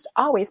 he just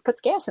always puts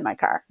gas in my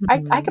car.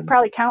 I could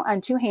probably count on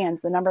 2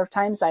 hands the number of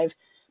times I've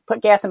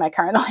put gas in my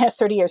car in the last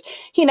 30 years.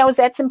 He knows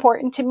that's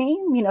important to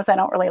me. He knows I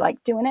don't really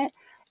like doing it.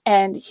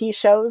 And he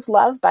shows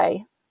love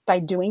by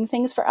doing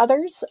things for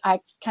others.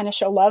 I kind of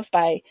show love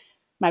by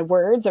my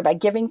words or by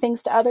giving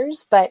things to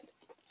others. But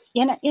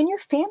in your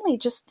family,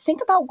 just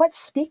think about what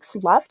speaks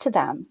love to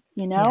them,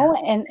 and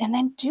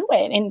then do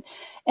it.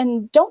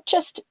 And don't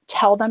just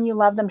tell them you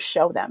love them,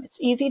 show them. It's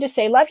easy to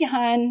say, love you,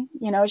 hon,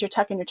 as you're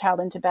tucking your child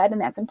into bed,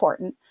 and that's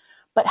important.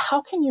 But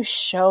how can you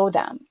show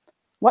them?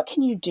 What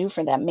can you do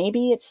for them?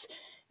 Maybe it's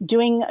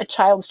doing a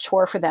child's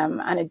chore for them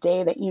on a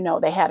day that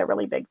they had a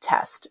really big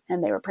test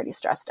and they were pretty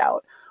stressed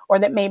out, or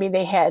that maybe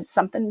they had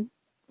something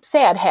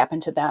sad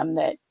happen to them,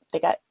 that they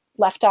got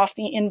left off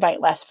the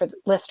invite list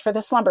for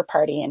the slumber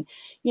party, and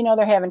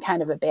they're having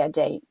kind of a bad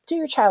day. Do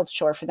your child's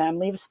chore for them.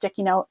 Leave a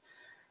sticky note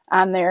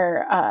on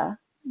their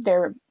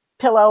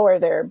pillow or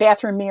their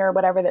bathroom mirror,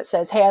 whatever, that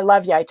says, hey, I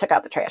love you. I took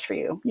out the trash for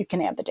you. You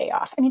can have the day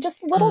off. I mean,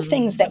 just little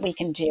things that we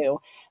can do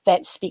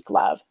that speak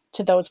love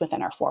to those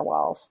within our four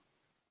walls.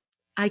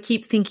 I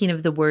keep thinking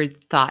of the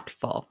word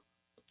thoughtful.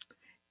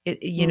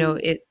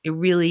 It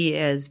really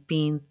is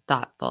being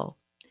thoughtful,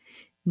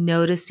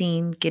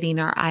 noticing, getting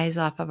our eyes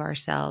off of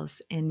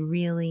ourselves, and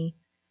really,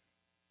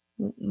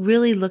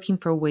 really looking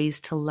for ways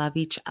to love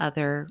each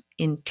other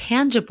in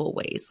tangible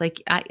ways.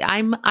 Like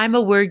I'm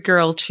a word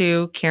girl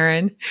too,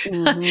 Karen.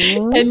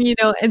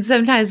 And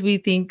sometimes we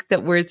think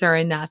that words are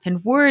enough,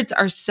 and words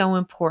are so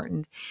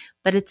important,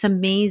 but it's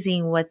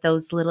amazing what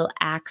those little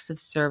acts of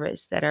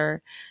service that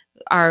are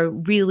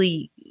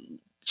really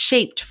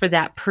shaped for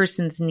that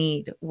person's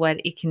need, what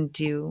it can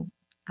do.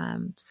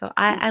 So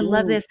I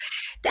love this.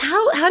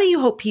 How do you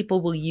hope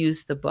people will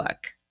use the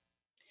book?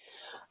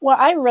 Well,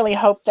 I really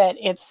hope that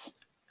it's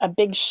a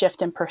big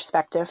shift in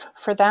perspective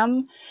for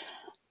them.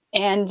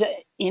 And,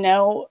 in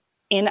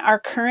our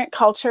current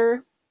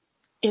culture,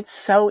 it's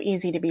so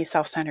easy to be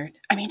self-centered.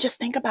 I mean, just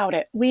think about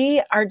it.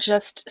 We are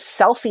just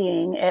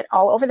selfieing it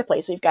all over the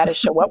place. We've got to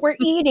show what we're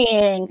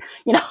eating,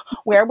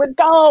 where we're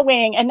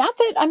going. And not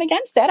that I'm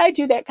against that. I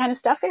do that kind of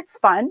stuff. It's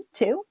fun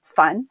too. It's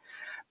fun.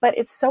 But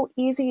it's so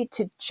easy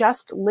to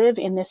just live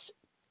in this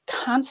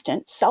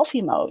constant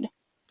selfie mode,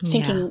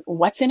 thinking,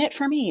 what's in it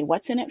for me?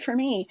 What's in it for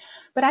me?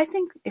 But I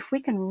think if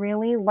we can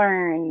really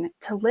learn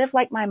to live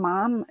like my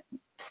mom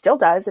still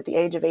does at the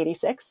age of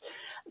 86,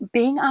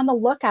 being on the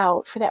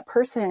lookout for that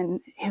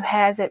person who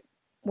has it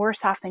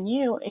worse off than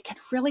you, it can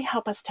really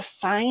help us to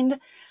find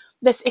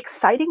this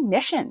exciting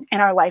mission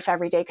in our life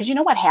every day. Because you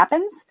know what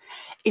happens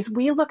is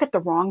we look at the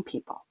wrong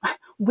people.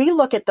 We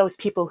look at those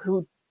people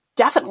who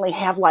definitely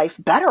have life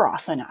better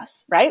off than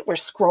us, right? We're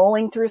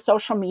scrolling through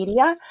social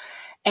media,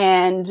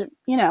 and,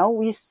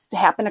 we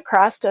happen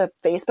across a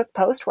Facebook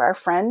post where our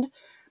friend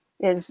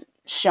is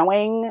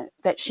showing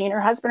that she and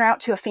her husband are out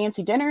to a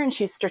fancy dinner, and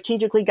she's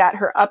strategically got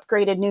her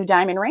upgraded new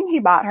diamond ring he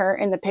bought her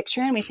in the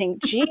picture. And we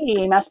think,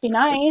 gee, must be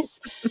nice.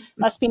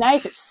 Must be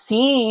nice. It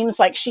seems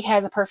like she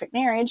has a perfect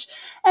marriage.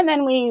 And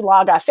then we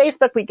log off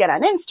Facebook, we get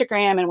on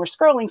Instagram, and we're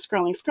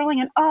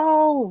scrolling. And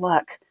oh,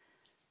 look,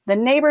 the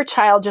neighbor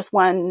child just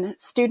won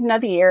Student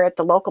of the Year at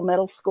the local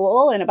middle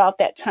school. And about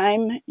that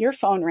time, your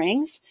phone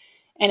rings.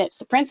 And it's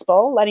the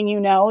principal letting you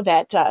know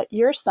that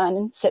your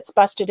son sits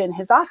busted in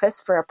his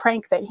office for a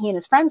prank that he and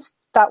his friends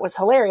thought was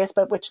hilarious,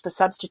 but which the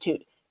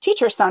substitute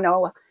teacher saw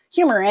no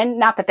humor in.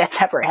 Not that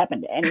that's ever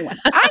happened to anyone.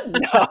 I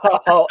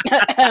know.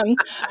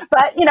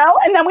 But,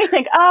 and then we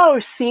think, oh,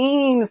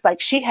 seems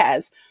like she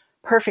has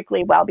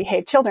perfectly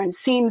well-behaved children.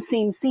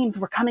 Seems.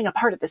 We're coming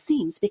apart at the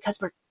seams because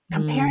we're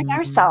comparing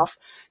ourselves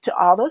to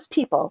all those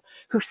people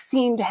who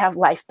seem to have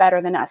life better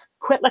than us.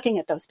 Quit looking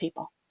at those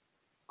people.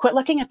 Quit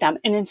looking at them.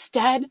 And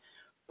instead,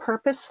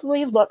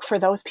 purposely look for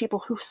those people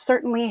who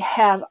certainly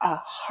have a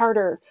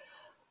harder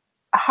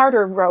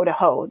row to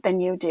hoe than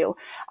you do.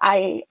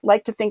 I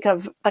like to think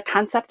of the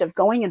concept of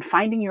going and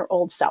finding your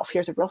old self.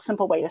 Here's a real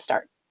simple way to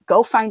start.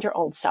 Go find your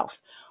old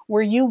self.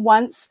 Were you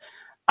once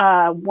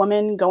a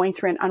woman going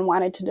through an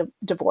unwanted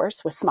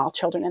divorce with small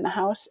children in the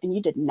house, and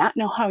you did not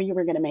know how you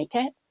were going to make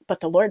it, but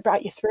the Lord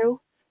brought you through?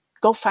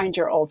 Go find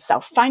your old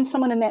self. Find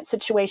someone in that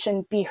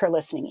situation. Be her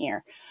listening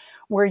ear.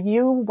 Were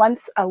you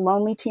once a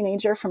lonely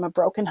teenager from a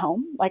broken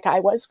home, like I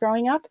was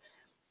growing up?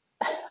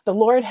 The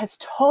Lord has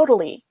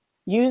totally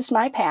used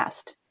my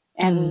past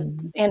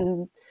and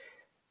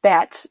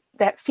that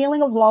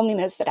feeling of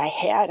loneliness that I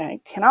had. I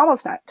can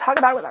almost not talk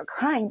about it without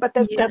crying, but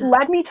that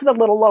led me to the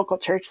little local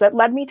church, that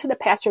led me to the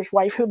pastor's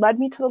wife, who led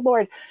me to the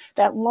Lord.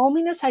 That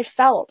loneliness I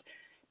felt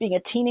being a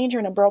teenager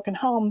in a broken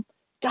home,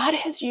 God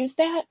has used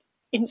that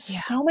in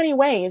so many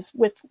ways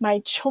with my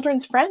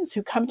children's friends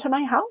who come to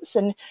my house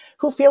and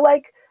who feel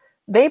like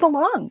they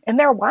belong and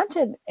they're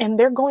wanted and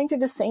they're going through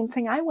the same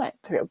thing I went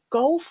through.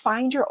 Go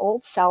find your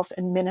old self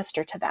and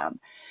minister to them.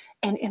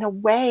 And in a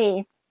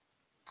way,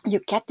 you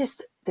get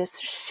this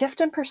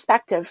shift in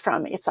perspective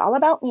from it's all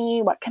about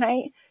me. What can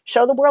I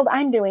show the world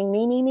I'm doing?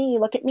 Me,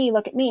 look at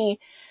me,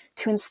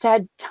 to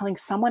instead telling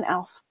someone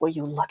else, will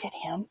you look at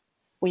him?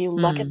 Will you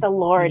look at the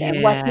Lord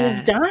and what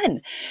he's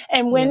done?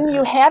 And when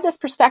you have this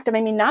perspective,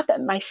 I mean, not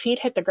that my feet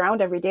hit the ground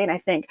every day and I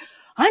think,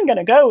 I'm going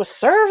to go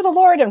serve the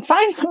Lord and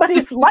find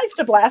somebody's life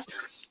to bless.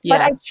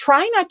 But I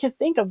try not to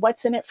think of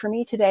what's in it for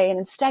me today and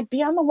instead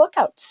be on the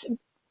lookout,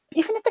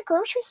 even at the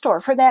grocery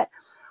store, for that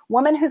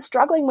woman who's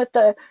struggling with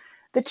the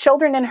the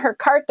children in her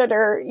cart that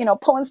are,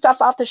 pulling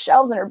stuff off the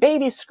shelves and her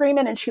baby's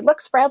screaming and she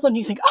looks frazzled and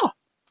you think, oh,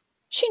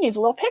 she needs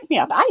a little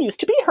pick-me-up. I used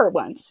to be her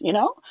once,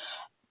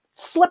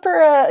 Slip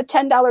her a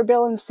 $10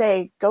 bill and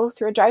say, go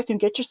through a drive-thru and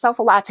get yourself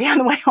a latte on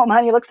the way home,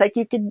 honey. Looks like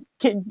you could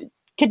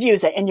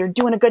use it and you're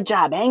doing a good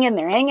job. Hang in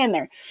there, hang in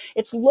there.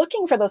 It's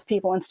looking for those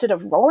people instead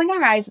of rolling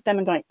our eyes at them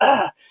and going,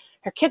 ugh,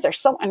 her kids are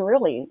so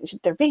unruly.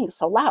 They're being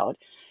so loud.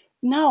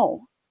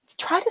 No,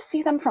 try to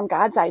see them from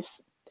God's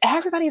eyes.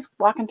 Everybody's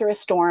walking through a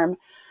storm,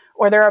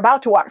 or they're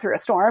about to walk through a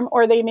storm,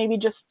 or they maybe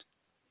just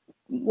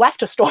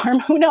left a storm.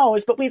 Who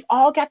knows? But we've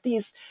all got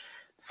these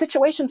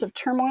situations of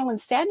turmoil and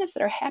sadness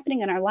that are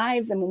happening in our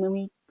lives. And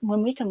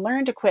when we can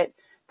learn to quit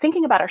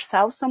thinking about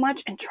ourselves so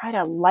much and try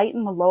to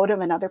lighten the load of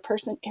another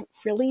person, it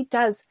really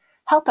does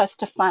help us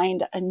to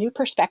find a new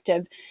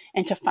perspective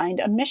and to find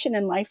a mission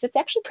in life that's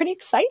actually pretty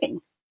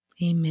exciting.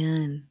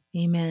 Amen.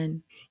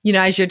 Amen.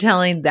 As you're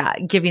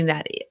giving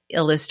that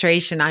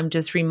illustration, I'm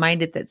just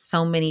reminded that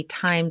so many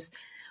times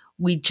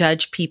we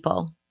judge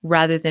people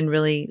rather than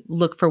really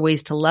look for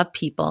ways to love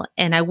people.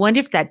 And I wonder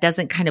if that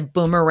doesn't kind of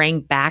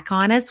boomerang back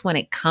on us when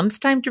it comes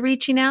time to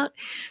reaching out,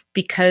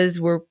 because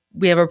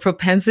we have a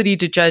propensity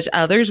to judge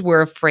others.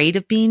 We're afraid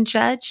of being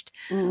judged.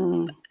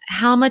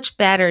 How much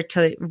better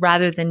to,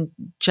 rather than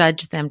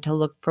judge them, to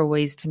look for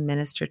ways to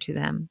minister to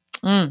them.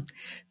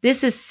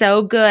 This is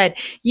so good.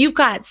 You've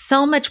got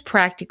so much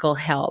practical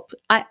help.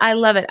 I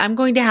love it. I'm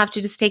going to have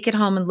to just take it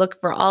home and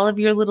look for all of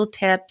your little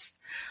tips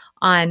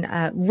on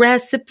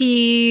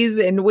recipes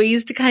and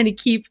ways to kind of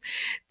keep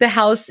the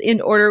house in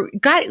order.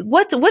 God,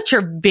 what's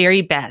your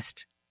very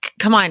best?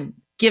 Come on,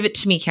 give it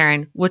to me,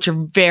 Karen. What's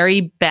your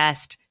very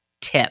best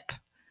tip?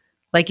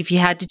 Like if you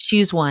had to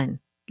choose one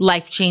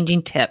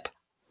life-changing tip.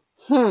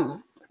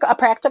 A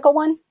practical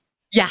one?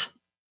 Yeah.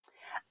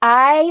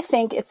 I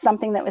think it's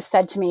something that was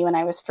said to me when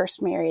I was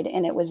first married,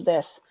 and it was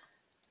this: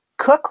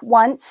 cook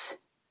once,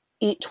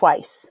 eat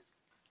twice.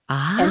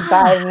 And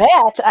by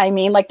that, I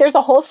mean, like, there's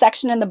a whole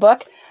section in the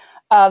book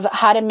of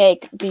how to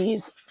make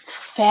these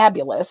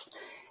fabulous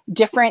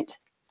different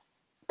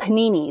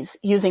paninis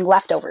using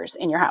leftovers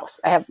in your house.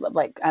 I have,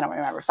 I don't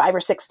remember, 5 or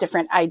 6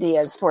 different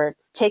ideas for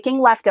taking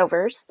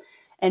leftovers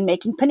and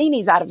making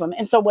paninis out of them.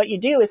 And so what you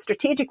do is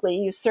strategically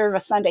you serve a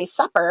Sunday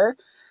supper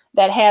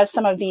that has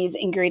some of these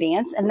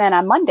ingredients. And then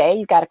on Monday,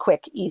 you've got a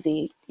quick,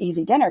 easy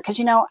dinner. Because,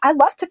 I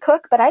love to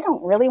cook, but I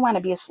don't really want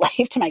to be a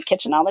slave to my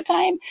kitchen all the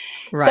time.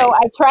 Right. So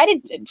I try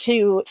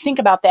to think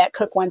about that: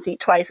 cook once, eat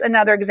twice.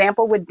 Another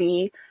example would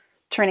be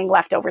turning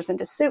leftovers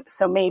into soup.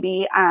 So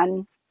maybe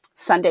on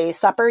Sunday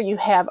supper, you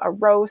have a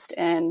roast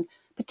and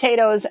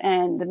potatoes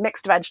and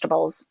mixed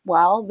vegetables.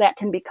 Well, that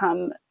can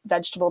become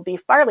vegetable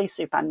beef barley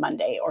soup on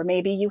Monday. Or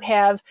maybe you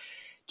have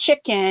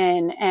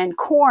chicken and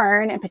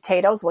corn and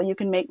potatoes. Well, you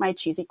can make my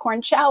cheesy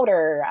corn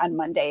chowder on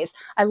Mondays.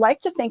 I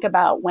like to think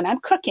about when I'm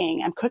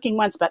cooking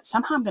once, but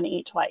somehow I'm going to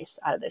eat twice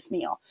out of this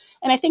meal.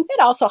 And I think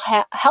that also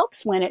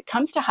helps when it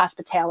comes to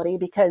hospitality,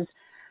 because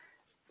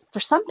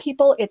for some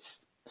people,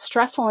 it's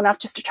stressful enough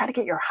just to try to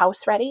get your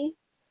house ready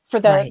for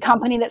the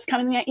company that's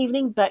coming that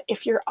evening. But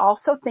if you're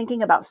also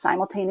thinking about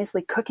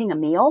simultaneously cooking a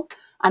meal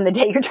on the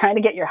day you're trying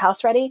to get your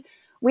house ready,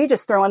 we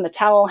just throw in the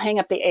towel, hang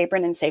up the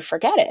apron, and say,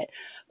 forget it.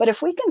 But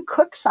if we can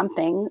cook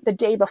something the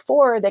day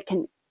before that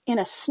can, in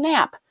a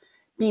snap,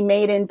 be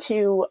made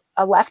into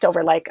a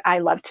leftover, like I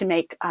love to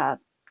make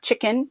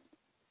chicken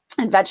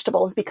and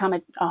vegetables become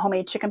a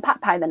homemade chicken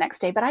pot pie the next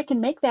day, but I can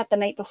make that the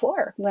night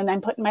before when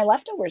I'm putting my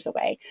leftovers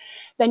away.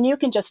 Then you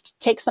can just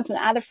take something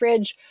out of the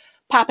fridge,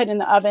 pop it in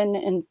the oven,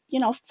 and,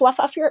 fluff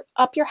up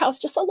your house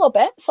just a little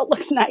bit so it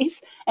looks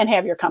nice, and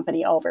have your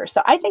company over.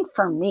 So I think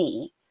for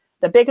me,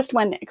 the biggest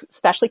one,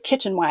 especially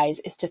kitchen-wise,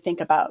 is to think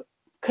about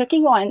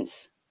cooking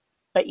once,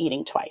 but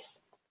eating twice.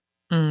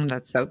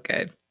 That's so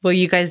good. Well,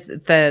 you guys,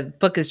 the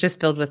book is just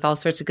filled with all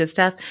sorts of good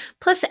stuff,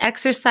 plus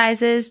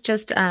exercises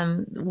just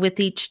with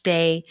each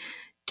day,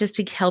 just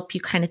to help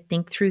you kind of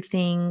think through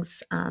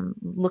things,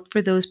 look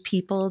for those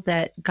people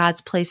that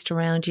God's placed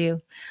around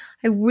you.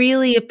 I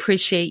really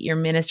appreciate your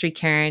ministry,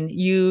 Karen.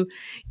 You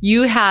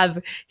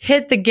have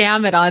hit the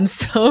gamut on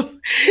so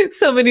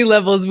many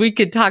levels. We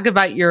could talk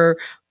about your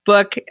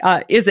book.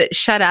 Is it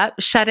Shut Up?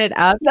 Shut It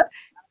Up?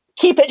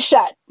 Keep it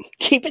shut.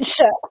 Keep it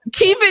shut.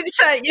 Keep it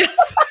shut.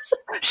 Yes.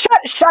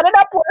 Shut it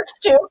up works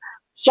too.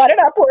 Shut it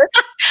up works.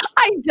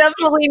 I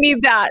definitely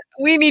need that.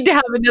 We need to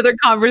have another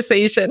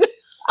conversation.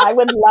 I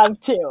would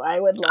love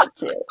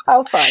to.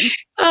 How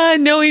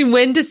fun. Knowing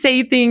when to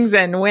say things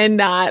and when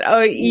not.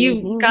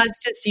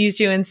 God's just used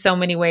you in so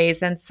many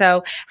ways. And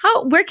so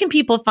where can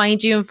people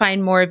find you and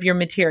find more of your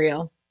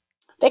material?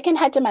 They can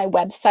head to my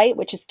website,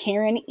 which is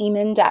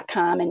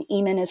KarenEhman.com, and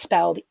Ehman is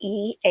spelled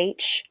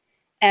EHMAN.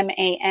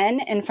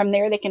 And from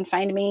there, they can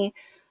find me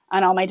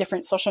on all my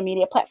different social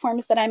media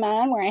platforms that I'm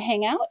on, where I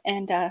hang out,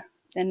 and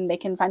then they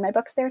can find my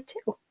books there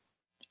too.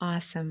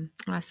 Awesome.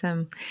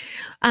 Awesome.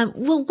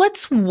 Well,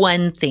 what's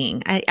one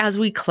thing as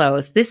we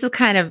close? This is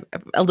kind of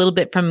a little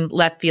bit from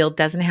left field,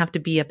 doesn't have to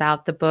be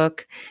about the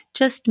book,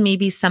 just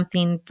maybe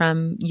something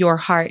from your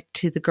heart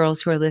to the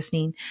girls who are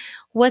listening.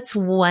 What's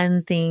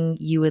one thing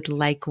you would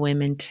like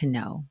women to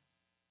know?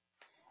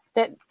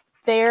 That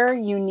their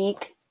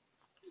unique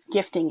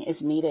gifting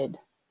is needed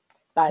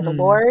by the Mm.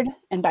 Lord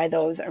and by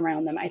those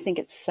around them. I think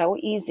it's so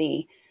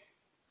easy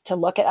to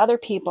look at other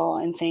people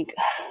and think,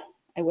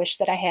 I wish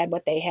that I had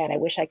what they had. I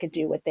wish I could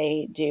do what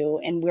they do.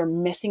 And we're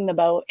missing the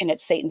boat. And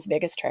it's Satan's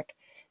biggest trick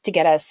to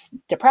get us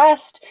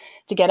depressed,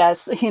 to get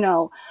us,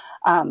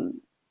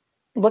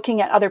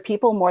 looking at other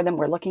people more than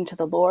we're looking to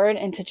the Lord,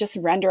 and to just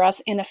render us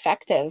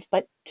ineffective,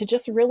 but to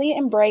just really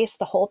embrace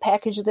the whole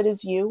package that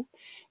is you,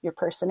 your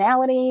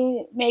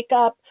personality,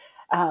 makeup,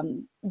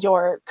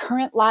 your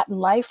current lot in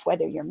life,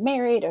 whether you're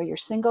married or you're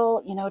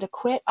single, to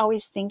quit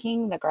always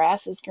thinking the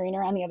grass is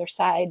greener on the other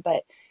side,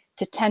 but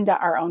to tend to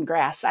our own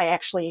grass. I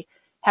actually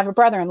have a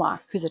brother-in-law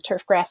who's a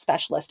turf grass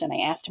specialist. And I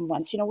asked him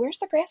once, where's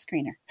the grass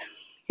greener?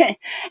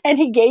 And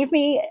he gave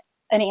me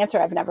an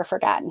answer I've never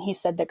forgotten. He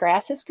said, the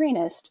grass is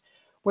greenest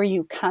where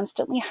you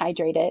constantly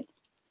hydrate it,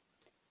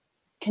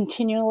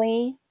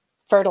 continually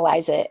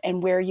fertilize it,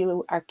 and where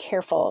you are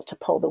careful to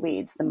pull the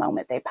weeds the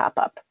moment they pop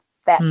up.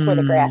 That's where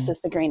the grass is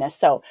the greenest.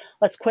 So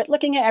let's quit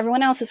looking at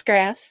everyone else's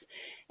grass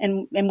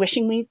and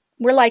wishing we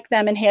were like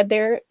them and had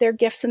their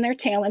gifts and their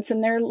talents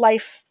and their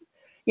life,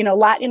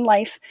 lot in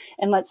life.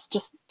 And let's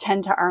just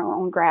tend to our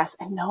own grass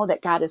and know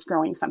that God is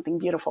growing something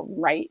beautiful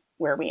right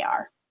where we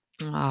are.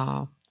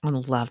 Oh, I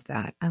love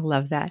that. I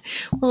love that.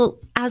 Well,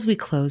 as we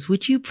close,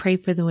 would you pray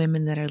for the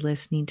women that are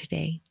listening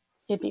today?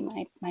 It'd be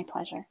my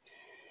pleasure.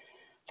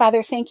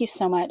 Father, thank you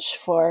so much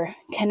for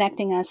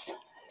connecting us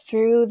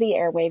through the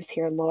airwaves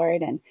here,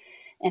 Lord, and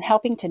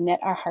helping to knit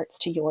our hearts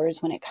to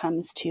yours when it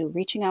comes to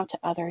reaching out to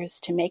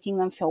others, to making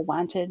them feel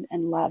wanted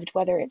and loved,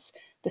 whether it's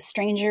the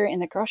stranger in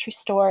the grocery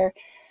store,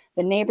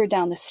 the neighbor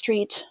down the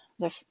street,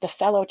 the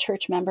fellow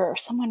church member, or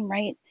someone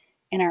right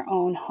in our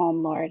own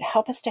home, Lord.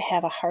 Help us to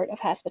have a heart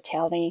of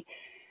hospitality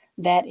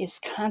that is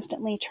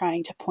constantly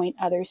trying to point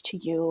others to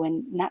you,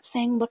 and not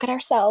saying, look at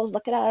ourselves,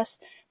 look at us,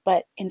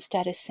 but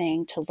instead is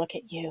saying to look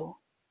at you.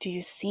 Do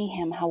you see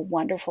him? How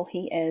wonderful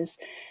he is.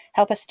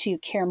 Help us to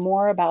care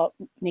more about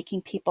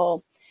making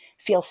people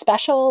feel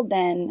special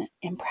than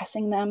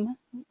impressing them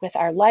with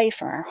our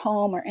life or our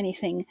home or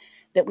anything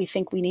that we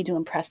think we need to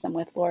impress them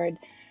with, Lord.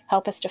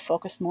 Help us to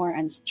focus more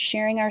on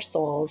sharing our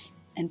souls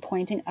and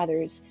pointing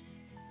others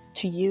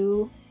to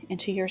you and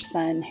to your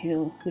Son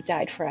who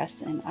died for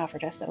us and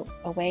offered us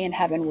a way in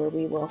heaven where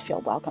we will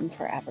feel welcome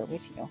forever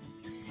with you.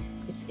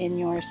 It's in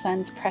your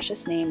Son's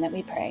precious name that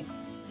we pray.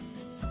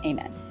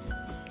 Amen.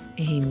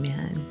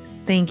 Amen.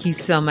 Thank you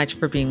so much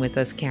for being with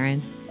us,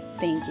 Karen.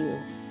 Thank you.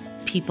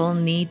 People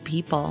need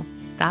people.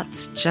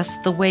 That's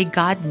just the way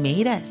God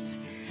made us.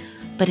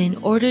 But in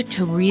order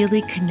to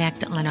really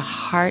connect on a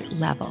heart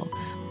level,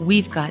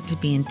 we've got to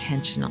be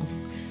intentional.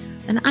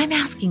 And I'm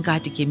asking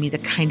God to give me the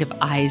kind of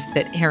eyes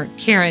that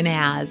Karen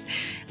has,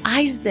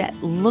 eyes that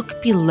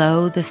look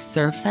below the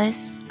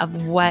surface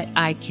of what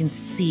I can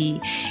see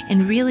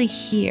and really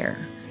hear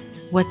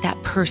what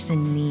that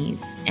person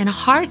needs, and a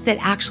heart that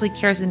actually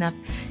cares enough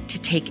to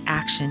take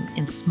action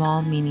in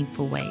small,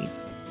 meaningful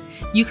ways.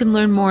 You can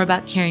learn more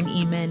about Karen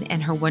Ehman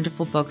and her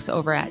wonderful books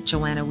over at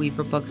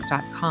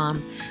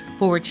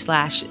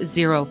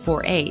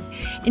joannaweaverbooks.com/048.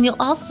 And you'll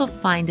also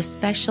find a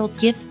special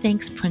Give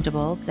Thanks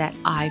printable that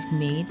I've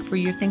made for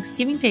your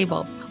Thanksgiving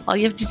table. All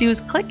you have to do is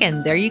click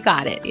and there you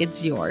got it.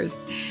 It's yours.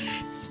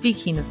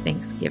 Speaking of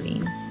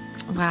Thanksgiving,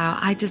 wow,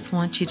 I just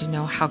want you to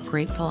know how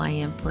grateful I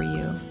am for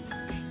you.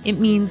 It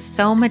means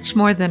so much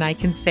more than I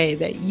can say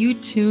that you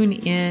tune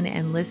in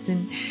and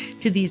listen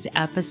to these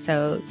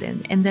episodes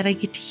and that I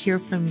get to hear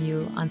from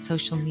you on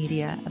social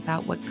media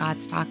about what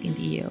God's talking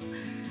to you.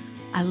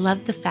 I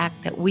love the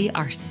fact that we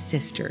are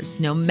sisters.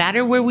 No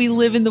matter where we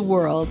live in the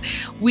world,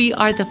 we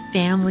are the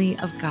family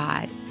of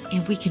God,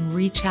 and we can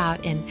reach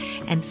out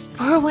and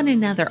spur one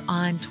another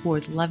on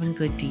toward love and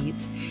good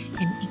deeds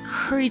and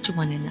encourage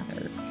one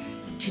another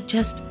to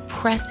just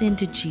press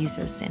into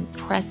Jesus and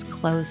press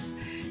close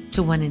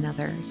to one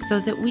another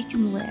so that we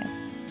can live,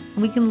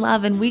 we can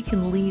love, and we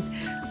can lead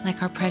like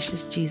our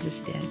precious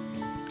Jesus did.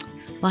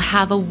 Well,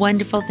 have a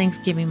wonderful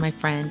Thanksgiving, my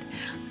friend.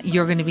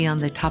 You're going to be on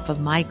the top of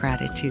my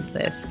gratitude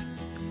list.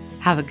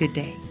 Have a good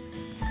day.